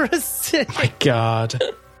 1 for a 6. My God.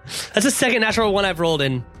 That's the second natural 1 I've rolled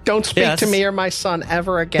in. Don't speak to me or my son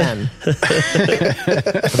ever again.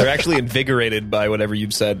 They're actually invigorated by whatever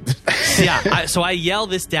you've said. Yeah, so I yell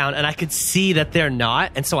this down, and I could see that they're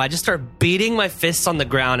not, and so I just start beating my fists on the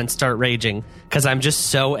ground and start raging, because I'm just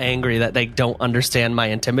so angry that they don't understand my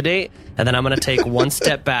intimidate, and then I'm going to take 1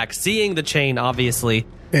 step back, seeing the chain, obviously.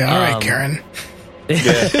 Yeah, all right, Karen.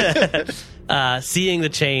 Seeing the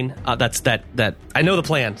chain, that's that. I know the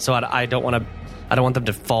plan, so I don't want to. I don't want them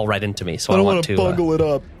to fall right into me, so I don't want to bungle it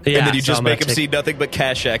up. Yeah, and then you so just I'm make gonna him see nothing but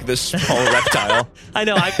Kashak, this small reptile. I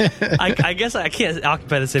know. I guess I can't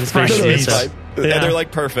occupy the same space. Fresh so- meat. Yeah. And they're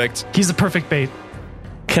like perfect. He's a perfect bait.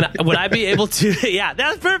 Would I be able to? Yeah,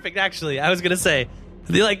 that's perfect. Actually, I was gonna say,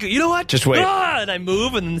 they're like, you know what? Just wait. And I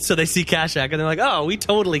move, and so they see Kashak, and they're like, oh, we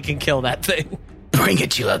totally can kill that thing. Bring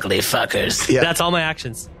it, you ugly fuckers. Yeah. That's all my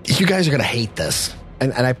actions. You guys are going to hate this.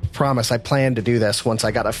 And I promise, I planned to do this once I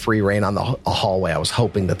got a free reign on the hallway. I was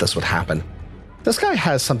hoping that this would happen. This guy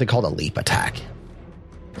has something called a leap attack.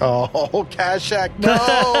 Oh, Kashak, no!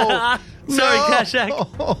 Sorry, No!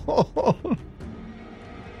 Kashak.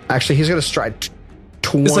 Actually, he's going to stride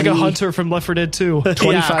 20, It's like a hunter from Left 4 Dead 2.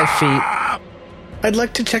 25 feet. I'd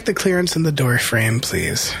like to check the clearance in the door frame,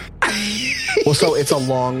 please. Well, so it's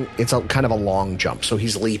a kind of a long jump. So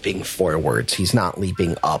he's leaping forwards. He's not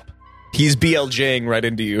leaping up, He's BLJing right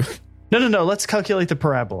into you. No. Let's calculate the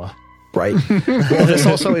parabola. right? Well, this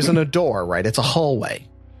also isn't a door, right? It's a hallway.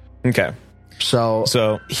 Okay.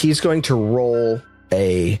 So he's going to roll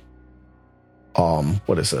a,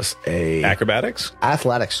 what is this? A Acrobatics?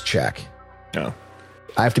 athletics check. No.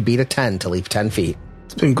 I have to beat a 10 to leap 10 feet.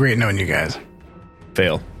 It's been great knowing you guys.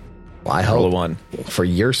 Fail. Well, I Roll a hope 1. for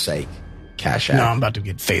your sake, Cash No, App. I'm about to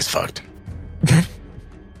get face fucked.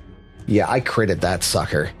 Yeah, I critted that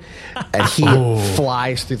sucker. And he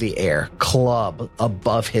flies through the air, club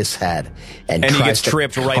above his head. And And he tries gets to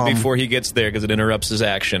tripped right come- before he gets there because it interrupts his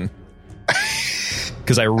action.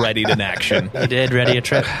 Because I readied an action. You did ready a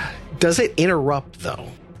trip. Does it interrupt, though?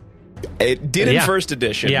 It did in Yeah. first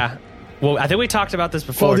edition. Yeah. Well, I think we talked about this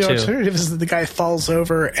before Well, the too. alternative is that the guy falls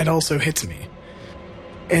over and also hits me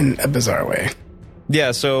in a bizarre way.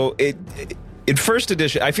 Yeah, so in first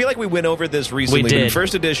edition, I feel like we went over this recently. We But in did.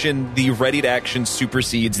 first edition, the readied action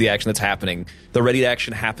supersedes the action that's happening. The readied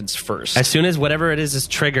action happens first. As soon as whatever it is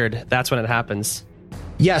triggered, that's when it happens.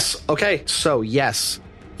 Yes. Okay. So, yes,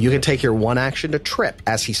 you can take your one action to trip.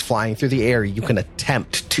 As he's flying through the air, you can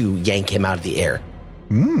attempt to yank him out of the air.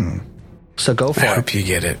 So go for I it. hope you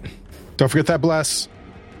get it. Don't forget that bless.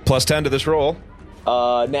 Plus 10 to this roll.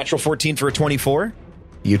 Natural 14 for a 24.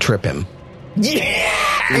 You trip him.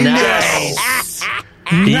 Nice.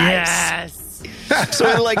 Yes. So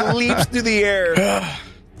it like leaps through the air.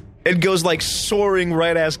 It goes like soaring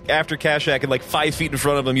right after Kashak, and like 5 feet in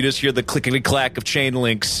front of him, you just hear the clickety clack of chain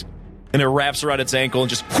links, and it wraps around its ankle and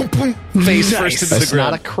just face first into the It's not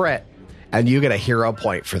ground. a crit, and you get a hero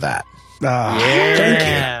point for that. Thank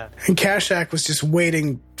Yeah. you. And Kashak was just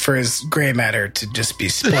waiting for his gray matter to just be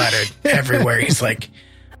splattered everywhere. He's like,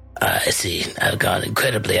 I see. I've gone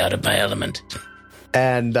incredibly out of my element.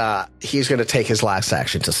 And he's going to take his last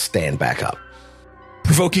action to stand back up.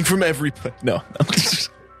 Provoking from every... No.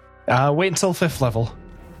 Wait until 5th level.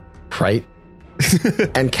 Right?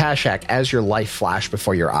 And Kashak, as your life flashed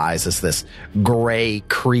before your eyes as this gray,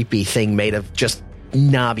 creepy thing made of just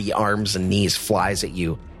knobby arms and knees flies at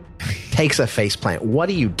you, takes a faceplant. What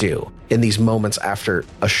do you do in these moments after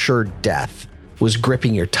assured death was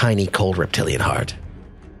gripping your tiny, cold reptilian heart?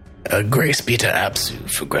 Grace be to Apsu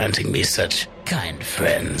for granting me such kind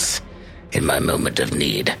friends in my moment of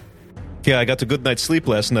need. Yeah, I got a good night's sleep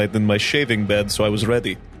last night in my shaving bed, so I was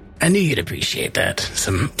ready. I knew you'd appreciate that.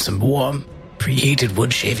 Some warm, preheated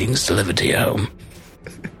wood shavings delivered to your home.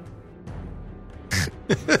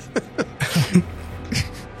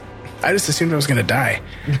 I just assumed I was going to die.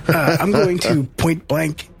 I'm going to point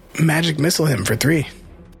blank magic missile him for 3.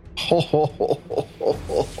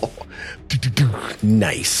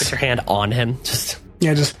 Nice. Put your hand on him. Just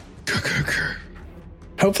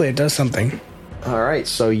hopefully it does something. All right,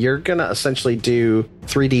 so you're going to essentially do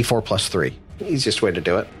 3d4 plus 3. Easiest way to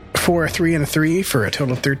do it. 4, 3, and a 3 for a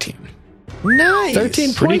total of 13. Nice.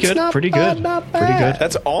 13 Pretty points. good. Not Pretty bad, good. not Pretty bad. good.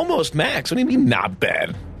 That's almost max. What do you mean not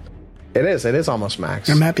bad? It is almost max.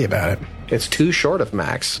 I'm happy about it. It's 2 short of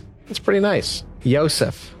max. It's pretty nice.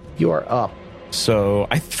 Yosef, you are up. So,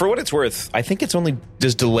 for what it's worth, I think it's only...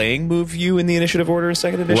 Does delaying move you in the initiative order in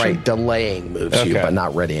 2nd edition? Right, delaying moves you, Okay. but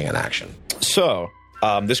not readying an action. So,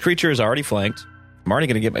 this creature is already flanked. I'm already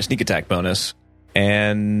going to get my sneak attack bonus.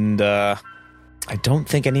 And I don't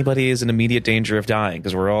think anybody is in immediate danger of dying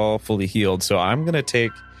because we're all fully healed. So I'm going to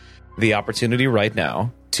take the opportunity right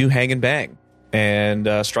now to hang and bang and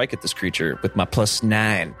strike at this creature with my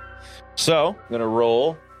 +9. So I'm going to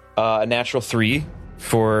roll a natural 3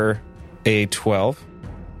 for a 12.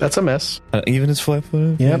 That's a miss. Even as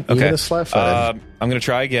flat-footed? Yep, Okay. even as flat-footed. I'm going to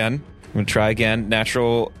try again.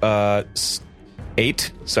 Natural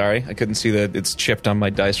 8. Sorry, I couldn't see that it's chipped on my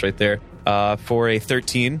dice right there. For a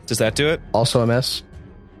 13. Does that do it? Also a miss.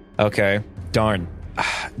 Okay. Darn.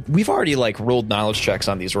 We've already rolled knowledge checks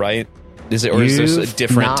on these, right? Is it, or is this a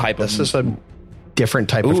different type of? This is a different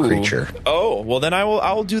type of creature. Oh, well then I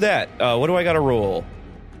will do that. What do I got to roll?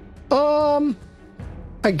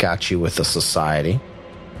 I got you with the society.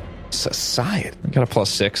 Society. I got a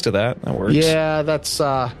 +6 to that. That works. Yeah, that's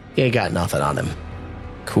you ain't got nothing on him.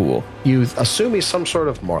 Cool. You assume he's some sort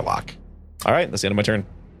of Morlock. All right, that's the end of my turn.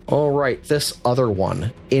 All right, this other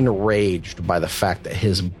one, enraged by the fact that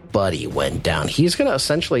his buddy went down, he's going to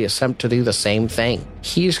essentially attempt to do the same thing.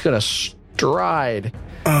 He's going to stride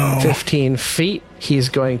 15 feet. He's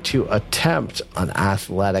going to attempt an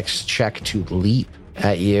athletics check to leap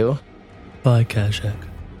at you. Bye, Kashak.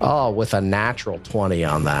 Oh, with a natural 20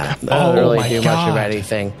 on that. That doesn't really my do much God. of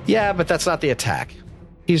anything. Yeah, but that's not the attack.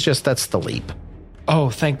 That's the leap. Oh,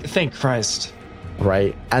 thank Christ.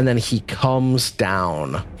 Right? And then he comes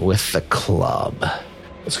down with the club.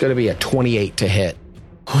 It's going to be a 28 to hit.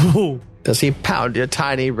 Does he pound your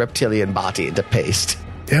tiny reptilian body into paste?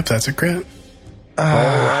 Yep, that's a crit. All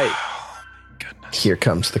right. Here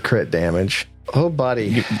comes the crit damage. Oh,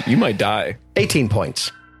 buddy. You might die. 18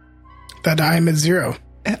 points. That I'm at 0.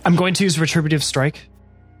 I'm going to use Retributive Strike.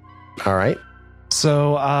 All right.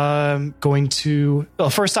 So I'm going to...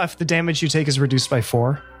 Well, first off, the damage you take is reduced by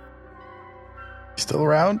 4. Still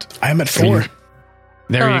around? I'm at 4.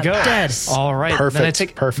 There you go. Dead. All right.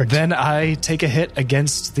 Perfect, perfect. Then I take a hit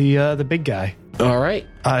against the big guy. All right.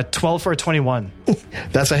 12 for a 21.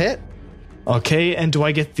 That's a hit. Okay, and do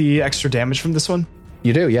I get the extra damage from this one?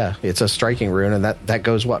 You do, yeah. It's a striking rune, and that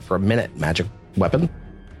goes, what, for a minute? Magic weapon?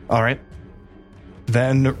 All right.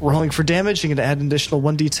 Then rolling for damage, I'm going to add an additional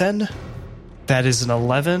 1d10. That is an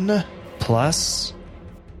 11 plus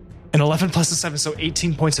a 7, so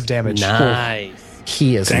 18 points of damage. Nice.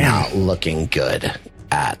 He is not looking good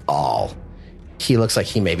at all. He looks like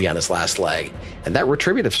he may be on his last leg. And that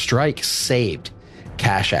retributive strike saved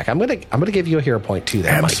Kashak. I'm gonna give you a hero point too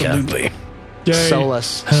there, Micah. Absolutely.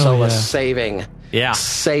 Solus yeah. saving Yeah.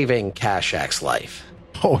 Kashak's life.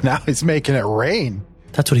 Oh, now he's making it rain.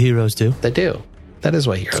 That's what heroes do. They do. That is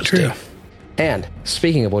what heroes true. do. And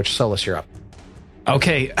speaking of which, Solus, you're up.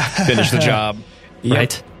 Okay. Finish the job.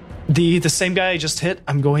 Right? The same guy I just hit,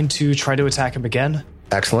 I'm going to try to attack him again.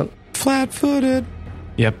 Excellent. Flat-footed.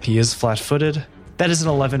 Yep, he is flat-footed. That is an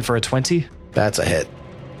 11 for a 20. That's a hit.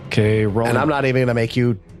 Okay, roll. And I'm not even gonna make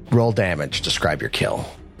you roll damage. Describe your kill.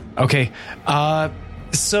 Okay.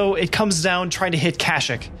 So it comes down trying to hit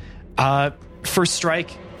Kashak. First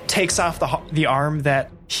strike takes off the arm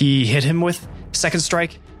that he hit him with. Second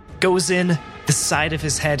strike goes in the side of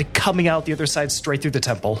his head, coming out the other side straight through the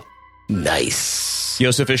temple. Nice.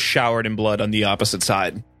 Yosef is showered in blood on the opposite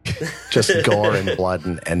side. Just gore and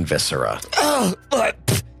blood and viscera. Oh,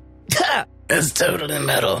 what? That's totally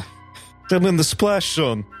metal. I'm in the splash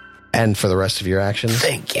zone. And for the rest of your actions?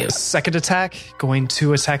 Thank you. Second attack, going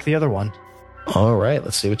to attack the other one. All right,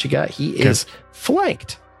 let's see what you got. He is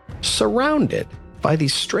flanked, surrounded by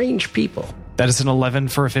these strange people. That is an 11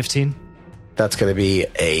 for a 15. That's going to be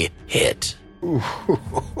a hit.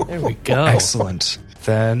 There we go. Excellent.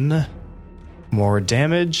 Then more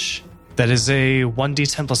damage. That is a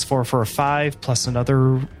 1d10 plus 4 for a 5, plus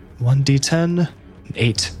another 1d10,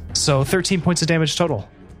 8. So 13 points of damage total.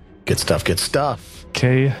 Good stuff, good stuff.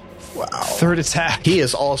 Okay. Wow. Third attack. He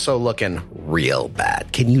is also looking real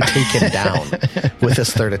bad. Can you take him down with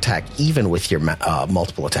his third attack, even with your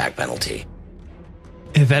multiple attack penalty?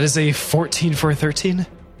 That is a 14 for a 13.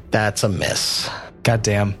 That's a miss. God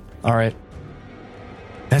damn. All right.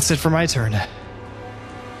 That's it for my turn.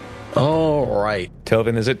 All right.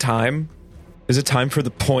 Tovin, is it time? Is it time for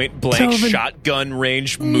the point blank shotgun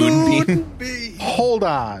range moonbeam? Hold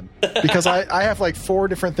on, because I have like 4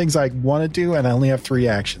 different things I want to do, and I only have 3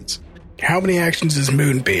 actions. How many actions is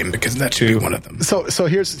Moonbeam? Because that should be one of them. So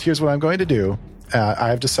here's what I'm going to do.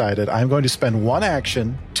 I've decided I'm going to spend 1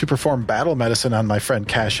 action to perform battle medicine on my friend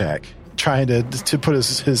Kashak, trying to put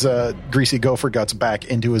his greasy gopher guts back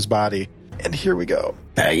into his body. And here we go.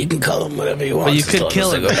 You can call him whatever you want. But you could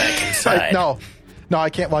kill him. Go back inside. No, I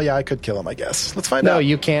can't. Well, yeah, I could kill him, I guess. Let's find out. No,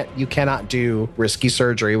 you can't. You cannot do risky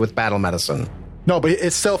surgery with battle medicine. No, but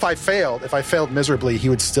it's still, if I failed miserably, he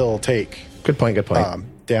would still take Good point.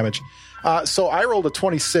 damage. So I rolled a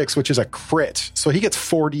 26, which is a crit. So he gets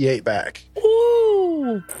 48 back.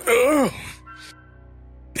 Ooh. Oh.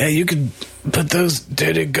 Yeah, you can put those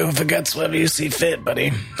dirty gopher guts wherever you see fit,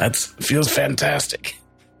 buddy. That feels fantastic.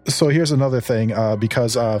 So here's another thing.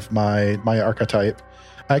 Because of my archetype,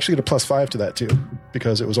 I actually get a +5 to that too,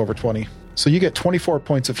 because it was over 20. So you get 24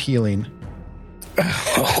 points of healing.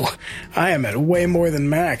 Oh, I am at way more than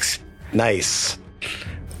max. Nice.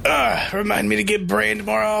 Remind me to get brained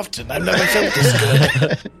more often. I've never felt this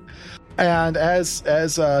good. And as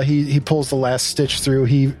he pulls the last stitch through,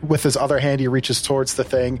 he, with his other hand, he reaches towards the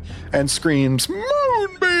thing and screams,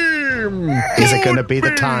 "Moonbeam!" Is it going to be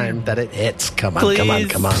the time that it hits? Come on.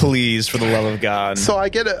 Please, for the love of God. So I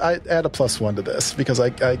add a +1 to this because I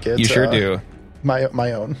get You sure do.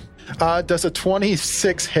 my own. Does a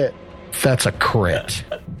 26 hit? That's a crit.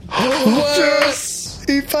 Yes!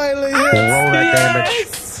 He finally hit. Roll that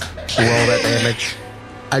damage.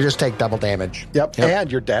 I just take double damage. Yep.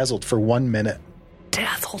 And you're dazzled for 1 minute.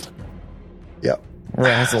 Dazzled. Yep.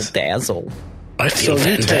 Razzle dazzle. I feel So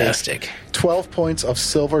you take- fantastic. 12 points of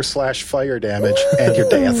silver/fire damage, and you're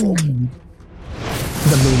dazzled.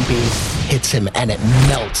 The moonbeam hits him and it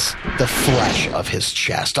melts the flesh of his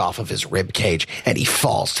chest off of his rib cage, and he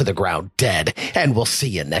falls to the ground dead. And we'll see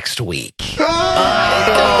you next week.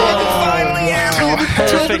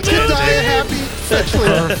 Perfect ending.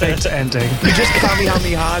 Perfect ending. You just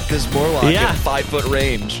Kamehameha because Morlock Yeah. at 5-foot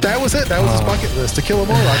range. That was it. That was his bucket list, to kill a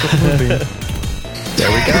Morlock with a moonbeam. There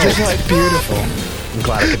we go. Just like beautiful. I'm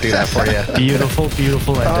glad I could do that for you. Beautiful,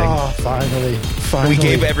 beautiful ending. Oh, finally. We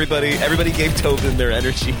gave everybody gave Tobin their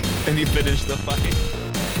energy, and he finished the fight.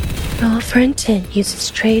 Roll for Intent uses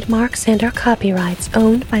trademarks and or copyrights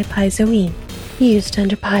owned by Paizo Inc., used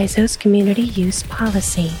under Paizo's community use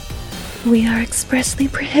policy. We are expressly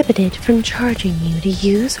prohibited from charging you to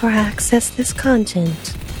use or access this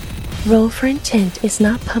content. Roll for Intent is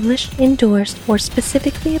not published, endorsed, or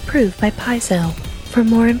specifically approved by Paizo. For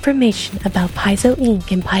more information about Paizo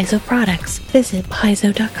Inc. and Paizo products, visit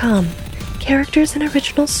paizo.com. Characters and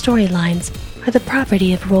original storylines are the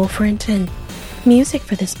property of Roll for Intent. Music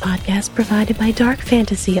for this podcast provided by Dark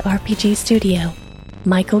Fantasy RPG Studio,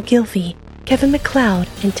 Michael Gilfie, Kevin MacLeod,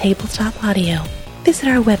 and Tabletop Audio. Visit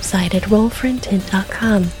our website at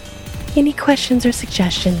rollforintent.com. Any questions or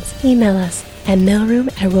suggestions, email us at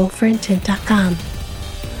mailroom@rollforintent.com.